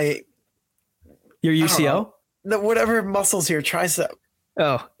tore your UCL. Whatever muscles here, tricep.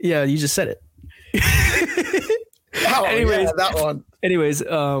 Oh yeah, you just said it. Anyways, that one. Anyways,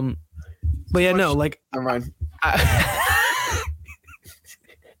 but yeah, no, like never mind.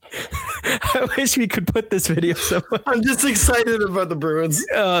 I wish we could put this video somewhere. I'm just excited about the Bruins.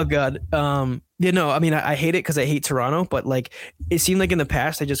 Oh god. I mean, I hate it because I hate Toronto, but like it seemed like in the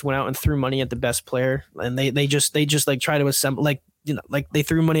past they just went out and threw money at the best player, and they just like try to assemble like they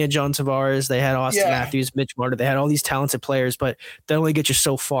threw money at John Tavares. They had Austin Matthews, Mitch Marner. They had all these talented players, but they only get you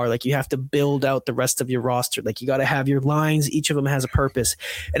so far. Like you have to build out the rest of your roster. Like you got to have your lines. Each of them has a purpose.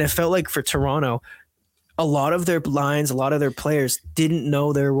 And it felt like for Toronto, a lot of their lines, a lot of their players didn't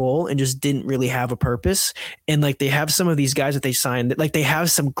know their role and just didn't really have a purpose. And like they have some of these guys that they signed, like they have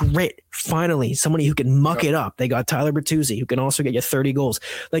some grit. Finally, somebody who can muck it up. They got Tyler Bertuzzi, who can also get you 30 goals.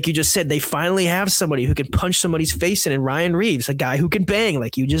 Like you just said, they finally have somebody who can punch somebody's face in, and Ryan Reeves, a guy who can bang,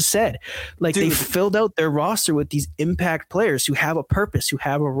 like you just said. Like they filled out their roster with these impact players who have a purpose, who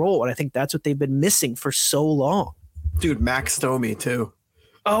have a role. And I think that's what they've been missing for so long. Dude, Max Domi too.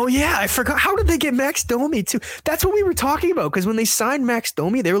 Oh, yeah. I forgot. How did they get Max Domi, too? That's what we were talking about. Because when they signed Max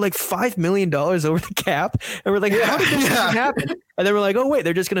Domi, they were like $5 million over the cap. And we're like, how did this happen? And then we're like, oh, wait,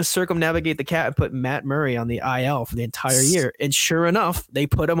 they're just going to circumnavigate the cap and put Matt Murray on the IL for the entire year. And sure enough, they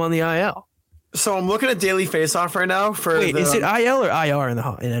put him on the IL. So I'm looking at Daily Faceoff right now. Is it IL or IR in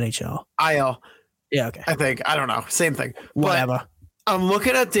NHL? IL. Yeah, okay. I think. I don't know. Same thing. Whatever. But I'm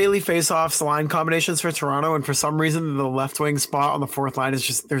looking at Daily Faceoff's line combinations for Toronto, and for some reason, the left wing spot on the fourth line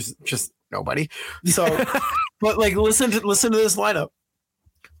is there's just nobody. So, but like, listen to this lineup: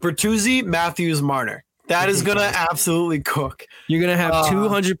 Bertuzzi, Matthews, Marner. That is gonna absolutely cook. You're gonna have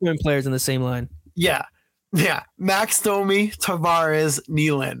 200-point players in the same line. Yeah. Max Domi, Tavares,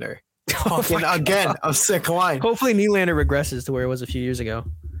 Nylander. Again, a sick line. Hopefully, Nylander regresses to where it was a few years ago.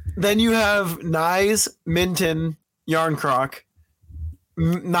 Then you have Nyes, Minton, Yarncroc.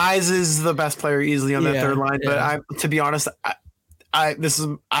 Nyes is the best player easily on that third line, yeah. but to be honest,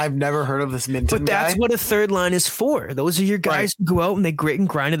 I've never heard of this Minton But that's guy. what a third line is for. Those are your guys who go out and they grit and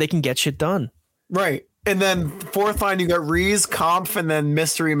grind and they can get shit done. Right. And then fourth line, you got Rees, Kampf, and then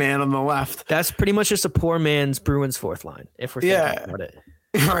Mystery Man on the left. That's pretty much just a poor man's Bruins fourth line, if we're thinking about it.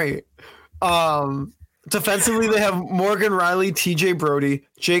 Right. Defensively, they have Morgan Riley, TJ Brody,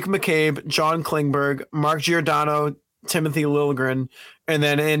 Jake McCabe, John Klingberg, Mark Giordano, Timothy Liljegren, and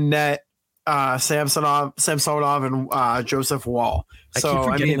then in net, Samsonov and Joseph Wall. So I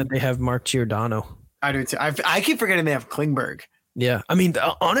keep forgetting that they have Mark Giordano. I do too. I keep forgetting they have Klingberg. Yeah, I mean,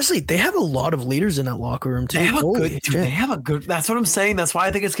 honestly, they have a lot of leaders in that locker room too. They have a good. That's what I'm saying. That's why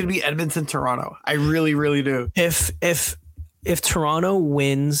I think it's going to be Edmonton, Toronto. I really, really do. If Toronto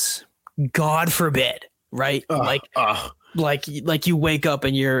wins, God forbid, right? Like you wake up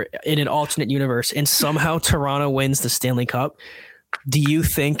and you're in an alternate universe, and somehow Toronto wins the Stanley Cup. Do you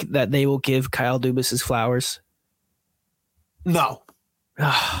think that they will give Kyle Dubas his flowers? No,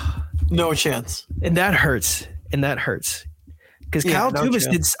 no chance. And that hurts. Because Kyle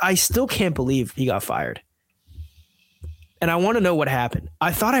Dubas I still can't believe he got fired. And I want to know what happened.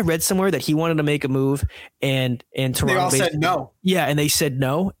 I thought I read somewhere that he wanted to make a move and Toronto they all said no. Yeah, and they said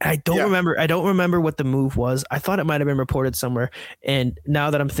no. And I don't remember what the move was. I thought it might have been reported somewhere. And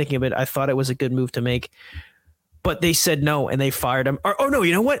now that I'm thinking of it, I thought it was a good move to make. But they said no and they fired him. Or no,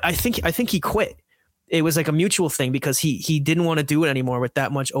 you know what? I think he quit. It was like a mutual thing because he didn't want to do it anymore with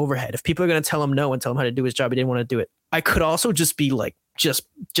that much overhead. If people are going to tell him no and tell him how to do his job, he didn't want to do it. I could also just be like, just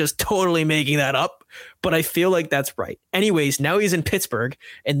totally making that up, but I feel like that's right. Anyways, now he's in Pittsburgh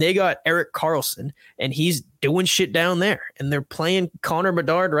and they got Erik Karlsson and he's doing shit down there and they're playing Connor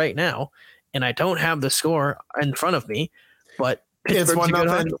Bedard right now. And I don't have the score in front of me, but it's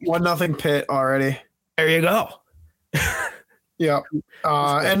 1-0 Pitt already. There you go. Yeah.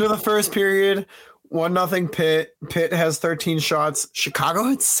 End of the first period. 1-0 Pitt. Pitt has 13 shots. Chicago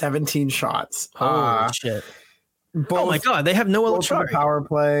had 17 shots. Holy shit. Oh my God, they have no other chart. Power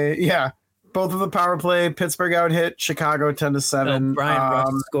play. Yeah. Both of the power play. Pittsburgh out hit Chicago 10-7. Brian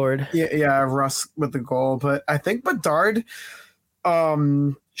Russ scored. Yeah, Russ with the goal. But I think Bedard,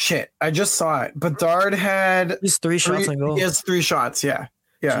 I just saw it. Bedard had He's 3 shots on goal. He has 3 shots, yeah.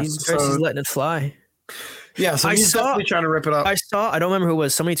 Jesus Christ, he's letting it fly. Yeah, so he's definitely trying to rip it up. I don't remember who it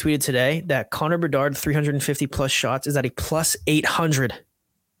was. Somebody tweeted today that Connor Bedard 350 plus shots is at a plus 800.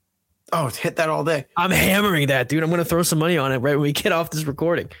 Oh, hit that all day. I'm hammering that, dude. I'm going to throw some money on it right when we get off this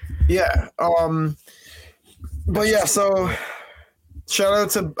recording. Yeah. But yeah, so shout out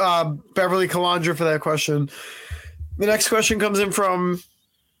to Beverly Calandra for that question. The next question comes in from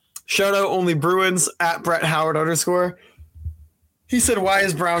shout out only Bruins at Brett Howard _. He said, "Why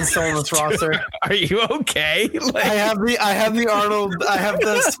is Brown still on this roster?" Are you okay? I have the Arnold. I have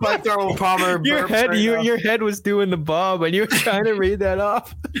the spiked Arnold Palmer. Your head was doing the bob, and you were trying to read that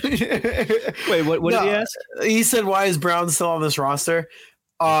off. Wait, what did he ask? He said, "Why is Brown still on this roster?"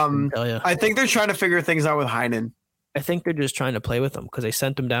 I think they're trying to figure things out with Heinen. I think they're just trying to play with him because they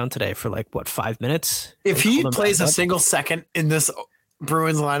sent him down today for 5 minutes. If he plays a single second in this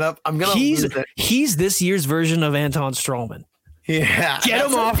Bruins lineup, I'm gonna lose it. He's this year's version of Anton Stralman. Yeah, get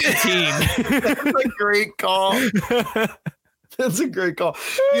him off the team. That's a great call. That's a great call.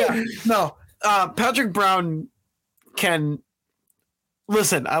 Yeah, no, Patrick Brown can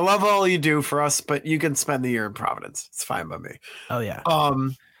listen. I love all you do for us, but you can spend the year in Providence. It's fine by me. Oh yeah.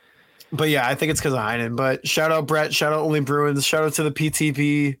 But yeah, I think it's because of Heinen. But shout out Brett. Shout out only Bruins. Shout out to the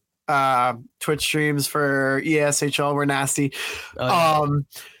PTP Twitch streams for ESHL. We're nasty. Oh,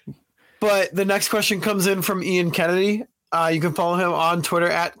 yeah. But the next question comes in from Ian Kennedy. You can follow him on Twitter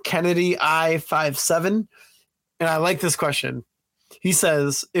at KennedyI57. And I like this question. He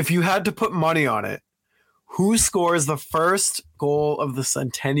says, if you had to put money on it, who scores the first goal of the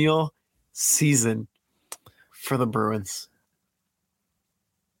Centennial season for the Bruins?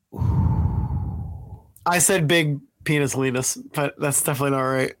 I said big penis Linus, but that's definitely not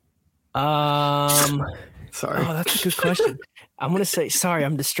right. Sorry. Oh, that's a good question. I'm going to say, sorry,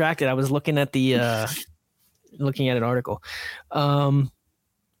 I'm distracted. I was looking at looking at an article. You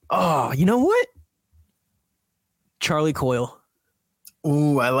know what? Charlie Coyle.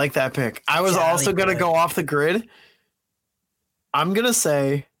 Ooh, I like that pick. I was also going to go off the grid. I'm going to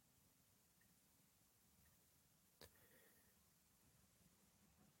say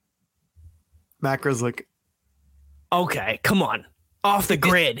Matt Grzelcyk. Okay, come on. Off the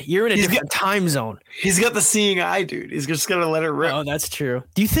grid. You're in a different time zone. He's got the seeing eye, dude. He's just going to let it rip. Oh, that's true.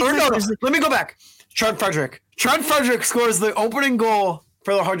 Do you think Let me go back. Trent Frederick. Trent Frederick scores the opening goal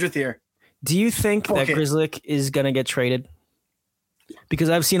for the 100th year. Do you think that Grzelcyk is going to get traded? Because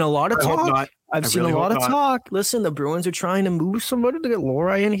I've seen a lot of I hope talk. not. I've seen really a lot hope of not. talk. Listen, the Bruins are trying to move somebody to get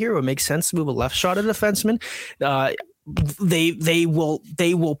Lori in here. It would make sense to move a left-shotted defenseman. They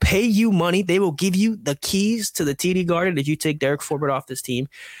will pay you money. They will give you the keys to the TD Garden if you take Derek Forbort off this team.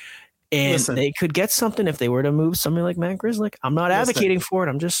 And Listen. they could get something if they were to move somebody like Matt Grzelcyk. I'm not advocating for it.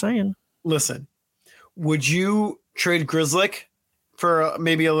 I'm just saying. Listen, would you trade Grzelcyk for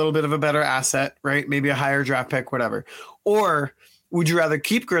maybe a little bit of a better asset, right? Maybe a higher draft pick, whatever. Or would you rather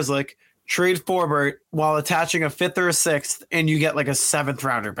keep Grzelcyk, trade Forbort while attaching a 5th or a 6th, and you get like a 7th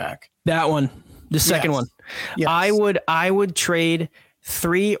rounder back? That one, the second Yes. one. Yes. I would trade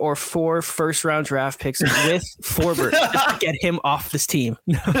 3 or 4 first-round draft picks with Forbort just to get him off this team.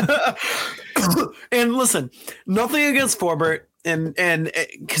 And listen, nothing against Forbort, and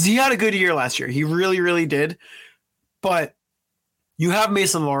because he had a good year last year. He really, really did. But you have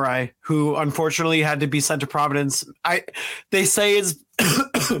Mason Lohrei, who unfortunately had to be sent to Providence. They say it's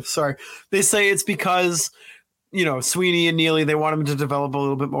sorry. They say it's because, you know, Sweeney and Neely, they want him to develop a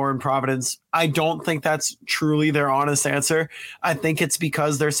little bit more in Providence. I don't think that's truly their honest answer. I think it's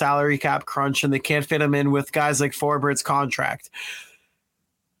because their salary cap crunch and they can't fit him in with guys like Forbort's contract.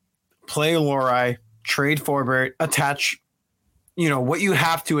 Play Lohrei, trade Forbort, attach, you know, what you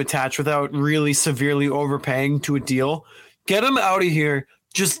have to attach without really severely overpaying to a deal. Get him out of here.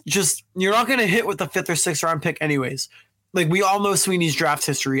 Just you're not going to hit with the 5th or 6th round pick anyways. Like, we all know Sweeney's draft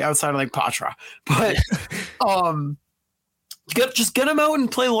history outside of like Patra, but just get him out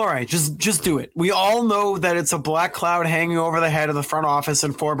and play Lohrei. Just do it. We all know that it's a black cloud hanging over the head of the front office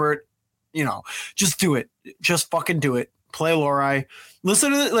and Forbort. You know, just do it. Just fucking do it. Play Lohrei.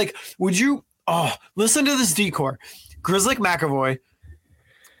 Listen to it. Like, listen to this decor: Grzelcyk, McAvoy,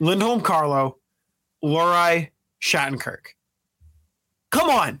 Lindholm, Carlo, Lohrei, Shattenkirk. Come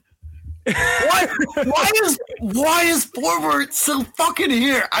on. Why is Forbort still fucking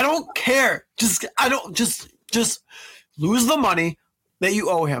here? I don't care. Just lose the money that you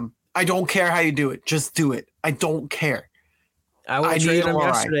owe him. I don't care how you do it. Just do it. I don't care. I would trade him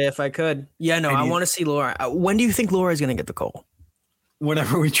yesterday if I could. Yeah, no, I want to see Lohrei. When do you think Lohrei is going to get the call?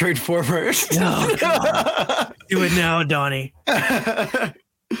 Whenever we trade Forbort. Oh, God. Do it now, Donnie.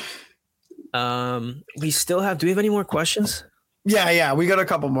 We still have. Do we have any more questions? Yeah, we got a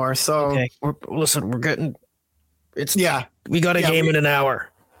couple more. So okay, we're getting. Yeah, we got a game in an hour.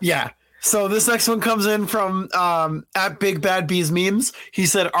 Yeah. So this next one comes in from at Big Bad Bees Memes. He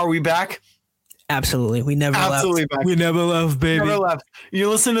said, "Are we back?" Absolutely. We never left. Back. We never left, baby. Never left. You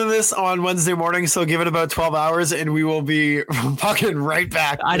listen to this on Wednesday morning, so give it about 12 hours, and we will be fucking right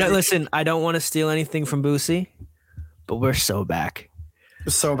back. I don't want to steal anything from Boosie, but we're so back.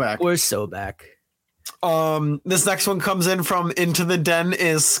 We're so back. This next one comes in from Into the Den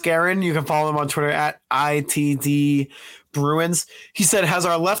is Scarin. You can follow him on Twitter at ITD Bruins. He said, has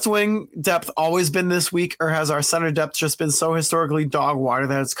our left wing depth always been this weak, or has our center depth just been so historically dog water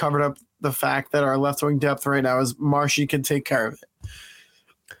that it's covered up the fact that our left wing depth right now is Marshy can take care of it?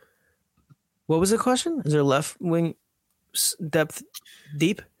 What was the question? Is there left wing depth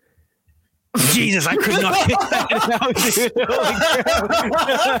deep? Jesus, I could not get that out, dude.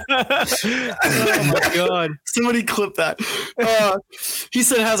 Oh my God. Somebody clip that. He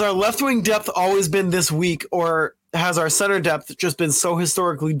said, has our left wing depth always been this weak, or has our center depth just been so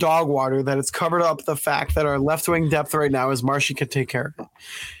historically dog water that it's covered up the fact that our left wing depth right now is Marshy can take care of it?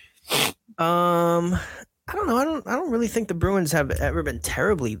 I don't know. I don't really think the Bruins have ever been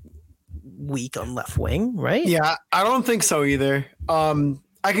terribly weak on left wing, right? Yeah, I don't think so either.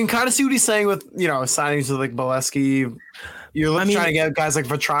 I can kind of see what he's saying with, you know, signings with like Bolesky. You're trying to get guys like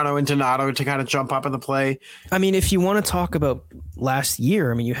Vetrano and Donato to kind of jump up in the play. I mean, if you want to talk about last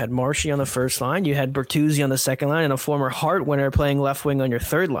year, I mean, you had Marshy on the first line, you had Bertuzzi on the second line, and a former Hart winner playing left wing on your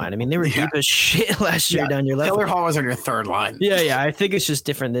third line. I mean, they were deep as shit last year down your left. Taylor Hall was on your third line. Yeah. I think it's just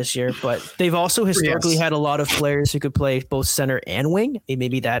different this year, but they've also historically had a lot of players who could play both center and wing.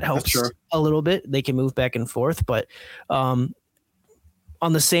 Maybe that helps a little bit. They can move back and forth, but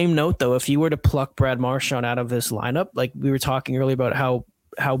on the same note, though, if you were to pluck Brad Marchand out of this lineup, like we were talking earlier about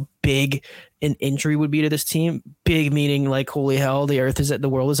how big an injury would be to this team, big meaning like, holy hell, the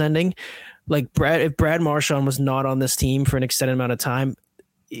world is ending. Like if Brad Marchand was not on this team for an extended amount of time,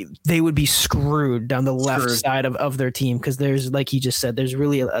 they would be screwed down the left side of their team, because there's, like he just said, there's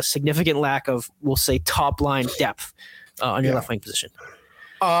really a significant lack of, we'll say, top line depth on your left wing position.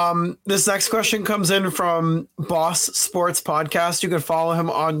 This next question comes in from Boss Sports Podcast. You can follow him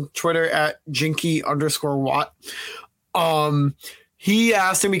on Twitter at Jinky_Watt. He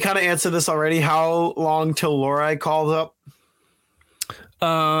asked, and we kind of answered this already, how long till Lohrei calls up?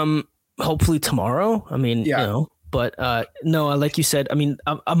 Hopefully tomorrow. I mean, you know, But no, like you said, I mean,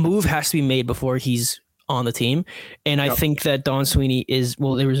 a move has to be made before he's on the team. And I think that Don Sweeney is,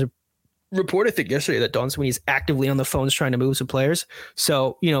 well, there was a report, I think yesterday, that Don Sweeney is actively on the phones trying to move some players.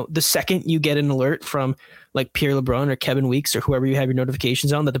 So, the second you get an alert from like Pierre LeBrun or Kevin Weeks or whoever you have your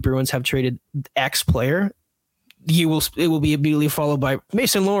notifications on that the Bruins have traded X player, it will be immediately followed by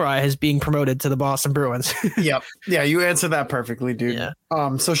Mason Lohrei as being promoted to the Boston Bruins. Yep. Yeah, you answered that perfectly, dude.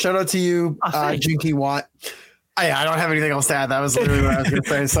 Yeah. So shout out to you, Jinky Watt. I don't have anything else to add. That was literally what I was going to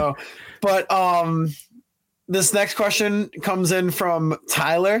say. So, but this next question comes in from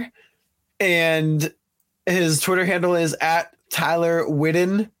Tyler, and his Twitter handle is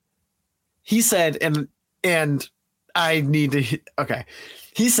 @TylerWhitten. He said, and I need to, okay.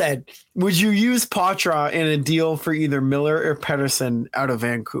 He said, would you use Poitras in a deal for either Miller or Pettersson out of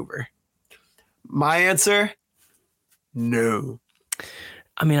Vancouver? My answer, no.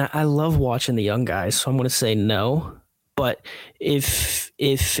 I mean, I love watching the young guys, so I'm going to say no. But if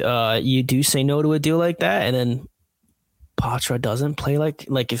you do say no to a deal like that, and then Poitras doesn't play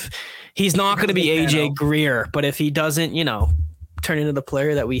like if he's not going to be AJ Greer, but if he doesn't, turn into the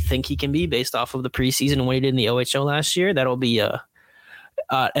player that we think he can be based off of the preseason and what he did in the OHL last year, that'll be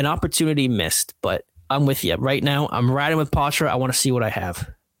an opportunity missed. But I'm with you right now. I'm riding with Poitras. I want to see what I have.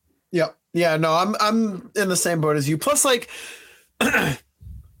 Yep. Yeah. No, I'm in the same boat as you. Plus, like,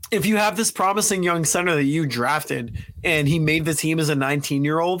 if you have this promising young center that you drafted and he made the team as a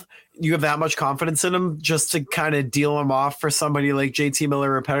 19-year-old, you have that much confidence in him just to kind of deal him off for somebody like JT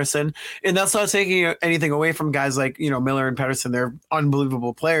Miller or Pettersson. And that's not taking anything away from guys like, Miller and Pettersson. They're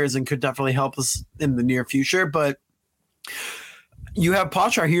unbelievable players and could definitely help us in the near future. But you have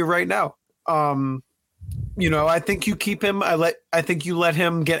Poitras here right now. I think you keep him. I think you let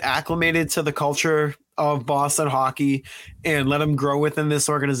him get acclimated to the culture of Boston hockey and let him grow within this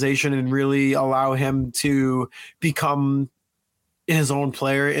organization and really allow him to become his own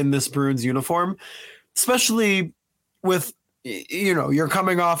player in this Bruins uniform, especially with, you're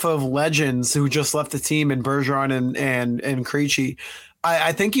coming off of legends who just left the team in Bergeron and Krejci.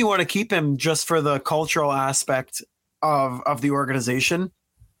 I think you want to keep him just for the cultural aspect of the organization.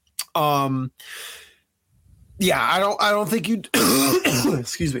 Yeah, I don't think you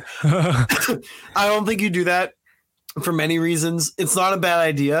excuse me. I don't think you do that for many reasons. It's not a bad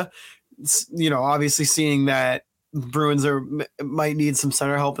idea. It's, obviously seeing that Bruins might need some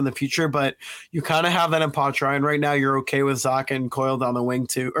center help in the future, but you kind of have that in Poitras, and right now you're okay with Zach and Coyle down the wing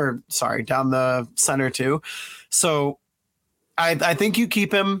too, down the center too. So I think you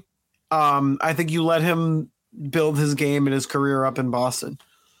keep him. I think you let him build his game and his career up in Boston.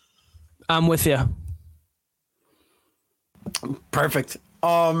 I'm with you. Perfect.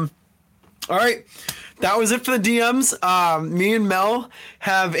 All right. That was it for the DMs. Me and Mel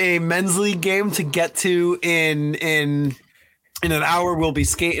have a men's league game to get to in an hour. We'll be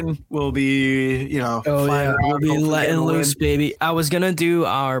skating. We'll be, we'll be letting loose, baby. I was going to do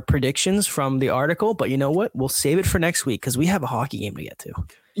our predictions from the article, but you know what? We'll save it for next week because we have a hockey game to get to.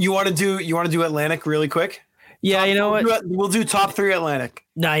 You want to do Atlantic really quick? Yeah, you know what? We'll do top 3 Atlantic.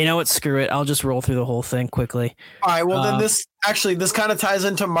 Nah, you know what? Screw it. I'll just roll through the whole thing quickly. All right. Well, then this kind of ties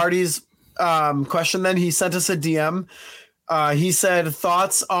into Marty's question. Then he sent us a DM. He said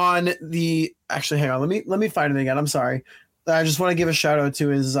thoughts on the. Actually, hang on. Let me find it again. I'm sorry. I just want to give a shout out to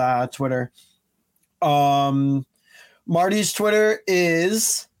his Twitter. Marty's Twitter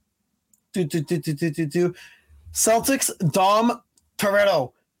is Celtics Dom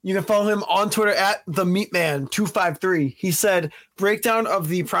Toretto. You can follow him on Twitter @themeatman253. He said, breakdown of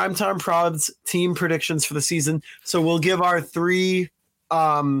the Primetime Prods team predictions for the season. So we'll give our top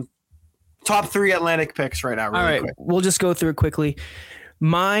 3 Atlantic picks right now. All right. Quick. We'll just go through it quickly.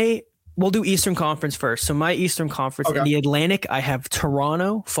 We'll do Eastern Conference first. So my Eastern Conference in the Atlantic, I have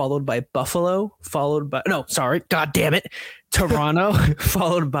Toronto, followed by Buffalo, God damn it. Toronto,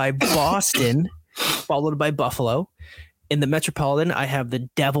 followed by Boston, followed by Buffalo. In the Metropolitan, I have the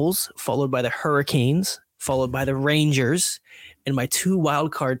Devils, followed by the Hurricanes, followed by the Rangers. And my 2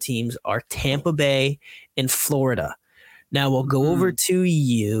 wildcard teams are Tampa Bay and Florida. Now we'll go over to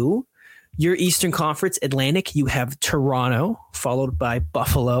you. Your Eastern Conference, Atlantic, you have Toronto, followed by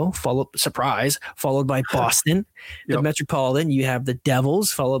Buffalo, followed by Boston. Yep. The Metropolitan, you have the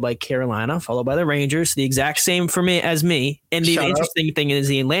Devils, followed by Carolina, followed by the Rangers. The exact same for me as me. And the interesting thing is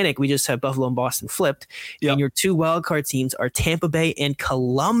the Atlantic, we just have Buffalo and Boston flipped. Yep. And your 2 wildcard teams are Tampa Bay and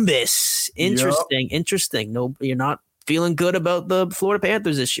Columbus. Interesting. No, you're not feeling good about the Florida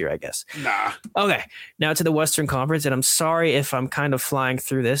Panthers this year, I guess. Nah. Okay. Now to the Western Conference, and I'm sorry if I'm kind of flying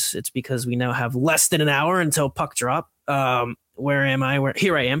through this. It's because we now have less than an hour until puck drop. Where am I?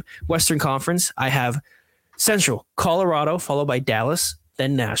 Here I am. Western Conference. I have Central, Colorado, followed by Dallas,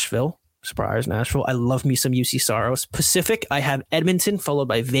 then Nashville. Surprise, Nashville. I love me some UC Soros. Pacific, I have Edmonton, followed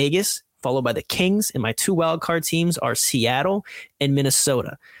by Vegas, followed by the Kings. And my 2 wildcard teams are Seattle and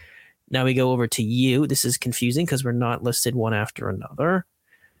Minnesota. Now we go over to you. This is confusing because we're not listed one after another.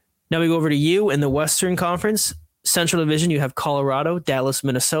 Now we go over to you in the Western Conference. Central Division, you have Colorado, Dallas,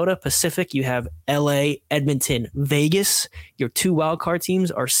 Minnesota. Pacific, you have LA, Edmonton, Vegas. Your 2 wildcard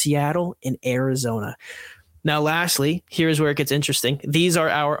teams are Seattle and Arizona. Now, lastly, here's where it gets interesting. These are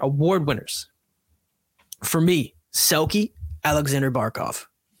our award winners. For me, Selke, Alexander Barkov.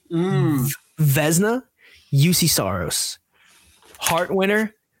 Vezina, UC Soros. Hart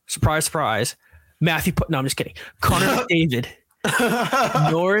winner, surprise, surprise, Matthew. No, I'm just kidding. Connor McDavid.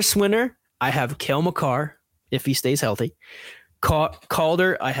 Norris winner, I have Cale Makar, if he stays healthy.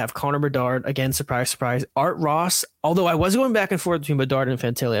 Calder, I have Connor Bedard. Again, surprise, surprise. Art Ross, although I was going back and forth between Bedard and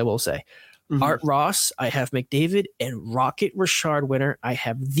Fantilli, I will say. Art Ross, I have McDavid. And Rocket Richard winner, I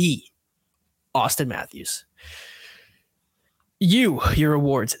have the Austin Matthews. Your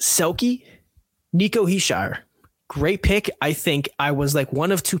awards. Selke, Nico Hischier. Great pick. I think I was like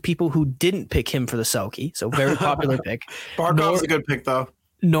one of 2 people who didn't pick him for the Selke. So very popular pick. Barkov's a good pick, though.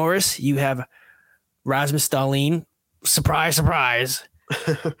 Norris, you have Rasmus Dahlin. Surprise, surprise.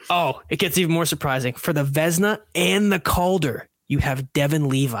 Oh, it gets even more surprising. For the Vezina and the Calder, you have Devin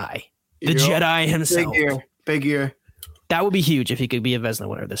Levi, the Jedi himself. Big year. That would be huge if he could be a Vezina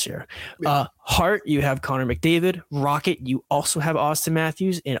winner this year. Hart, you have Connor McDavid. Rocket, you also have Austin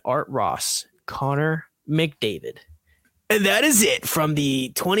Matthews. And Art Ross, Connor McDavid. And that is it from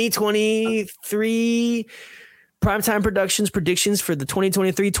the 2023 Primetime Productions predictions for the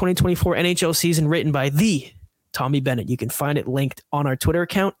 2023-2024 NHL season, written by the Tommy Bennett. You can find it linked on our Twitter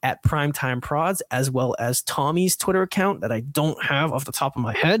account at Primetime Prods, as well as Tommy's Twitter account that I don't have off the top of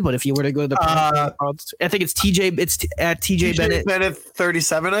my head. But if you were to go to the Primetime Prods, I think it's TJ. It's at TJ Bennett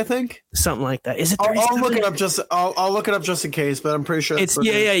 37, I think, something like that. Is it? I'll look it up I'll look it up just in case, but I'm pretty sure it's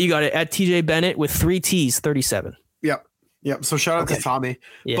yeah. You got it at TJ Bennett with 3 T's, 37. Yep. So shout out to Tommy.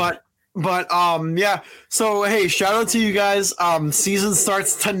 Yeah. But yeah. So hey, shout out to you guys. Season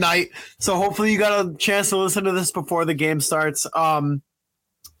starts tonight, so hopefully you got a chance to listen to this before the game starts.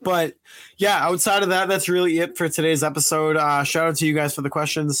 But yeah, outside of that, that's really it for today's episode. Shout out to you guys for the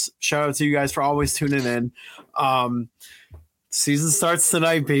questions. Shout out to you guys for always tuning in. Season starts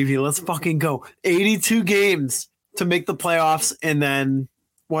tonight, baby. Let's fucking go. 82 games to make the playoffs, and then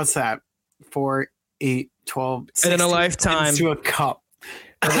what's that? 4, 8, 12, 16, and then a lifetime to a cup.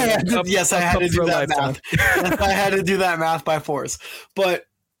 I had to do that math. I had to do that math by force. But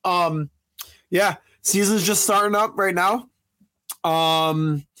yeah, season's just starting up right now.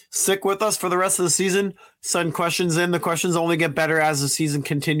 Stick with us for the rest of the season. Send questions in. The questions only get better as the season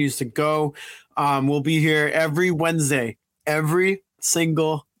continues to go. We'll be here every Wednesday. Every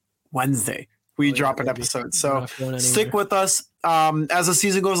single Wednesday we drop an episode. So stick with us. As the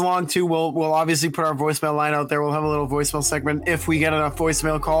season goes along too, we'll obviously put our voicemail line out there. We'll have a little voicemail segment if we get enough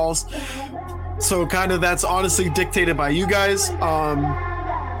voicemail calls. So kind of that's honestly dictated by you guys.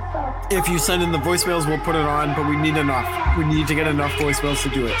 If you send in the voicemails, we'll put it on, but we need enough. We need to get enough voicemails to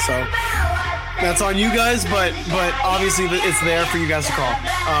do it. So that's on you guys, but obviously it's there for you guys to call.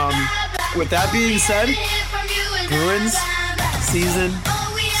 With that being said, Bruins season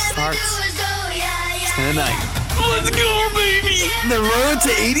starts tonight. Let's go, baby! The road to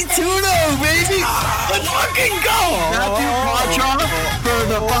 82-0, baby! Let's fucking go! Matthew Patra for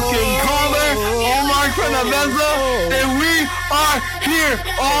the fucking caller, Omar for the Vezina, and we are here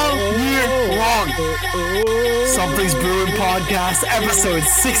all year long. Something's Brewing Podcast, episode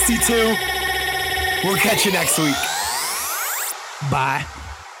 62. We'll catch you next week. Bye.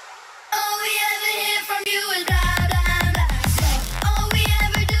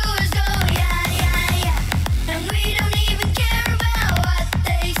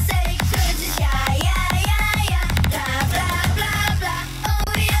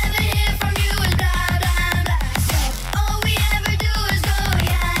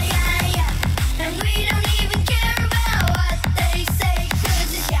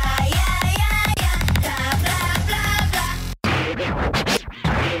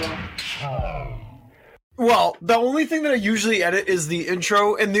 Well, the only thing that I usually edit is the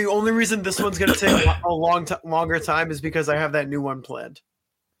intro, and the only reason this one's going to take a longer time is because I have that new one planned.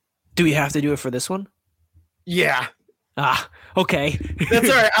 Do we have to do it for this one? Yeah. Okay. That's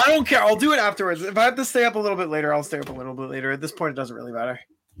all right. I don't care. I'll do it afterwards. If I have to stay up a little bit later, I'll stay up a little bit later. At this point, it doesn't really matter.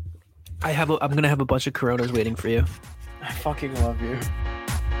 I'm going to have a bunch of Coronas waiting for you. I fucking love you.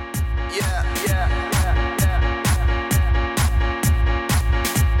 Yeah.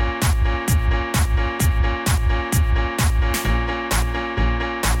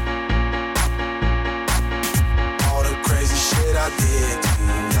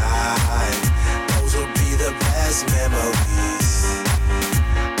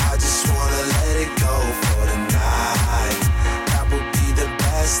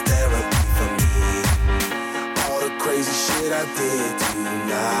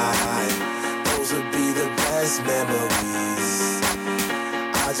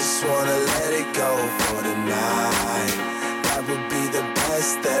 just wanna let it go for tonight. That would be the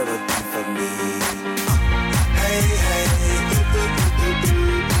best therapy.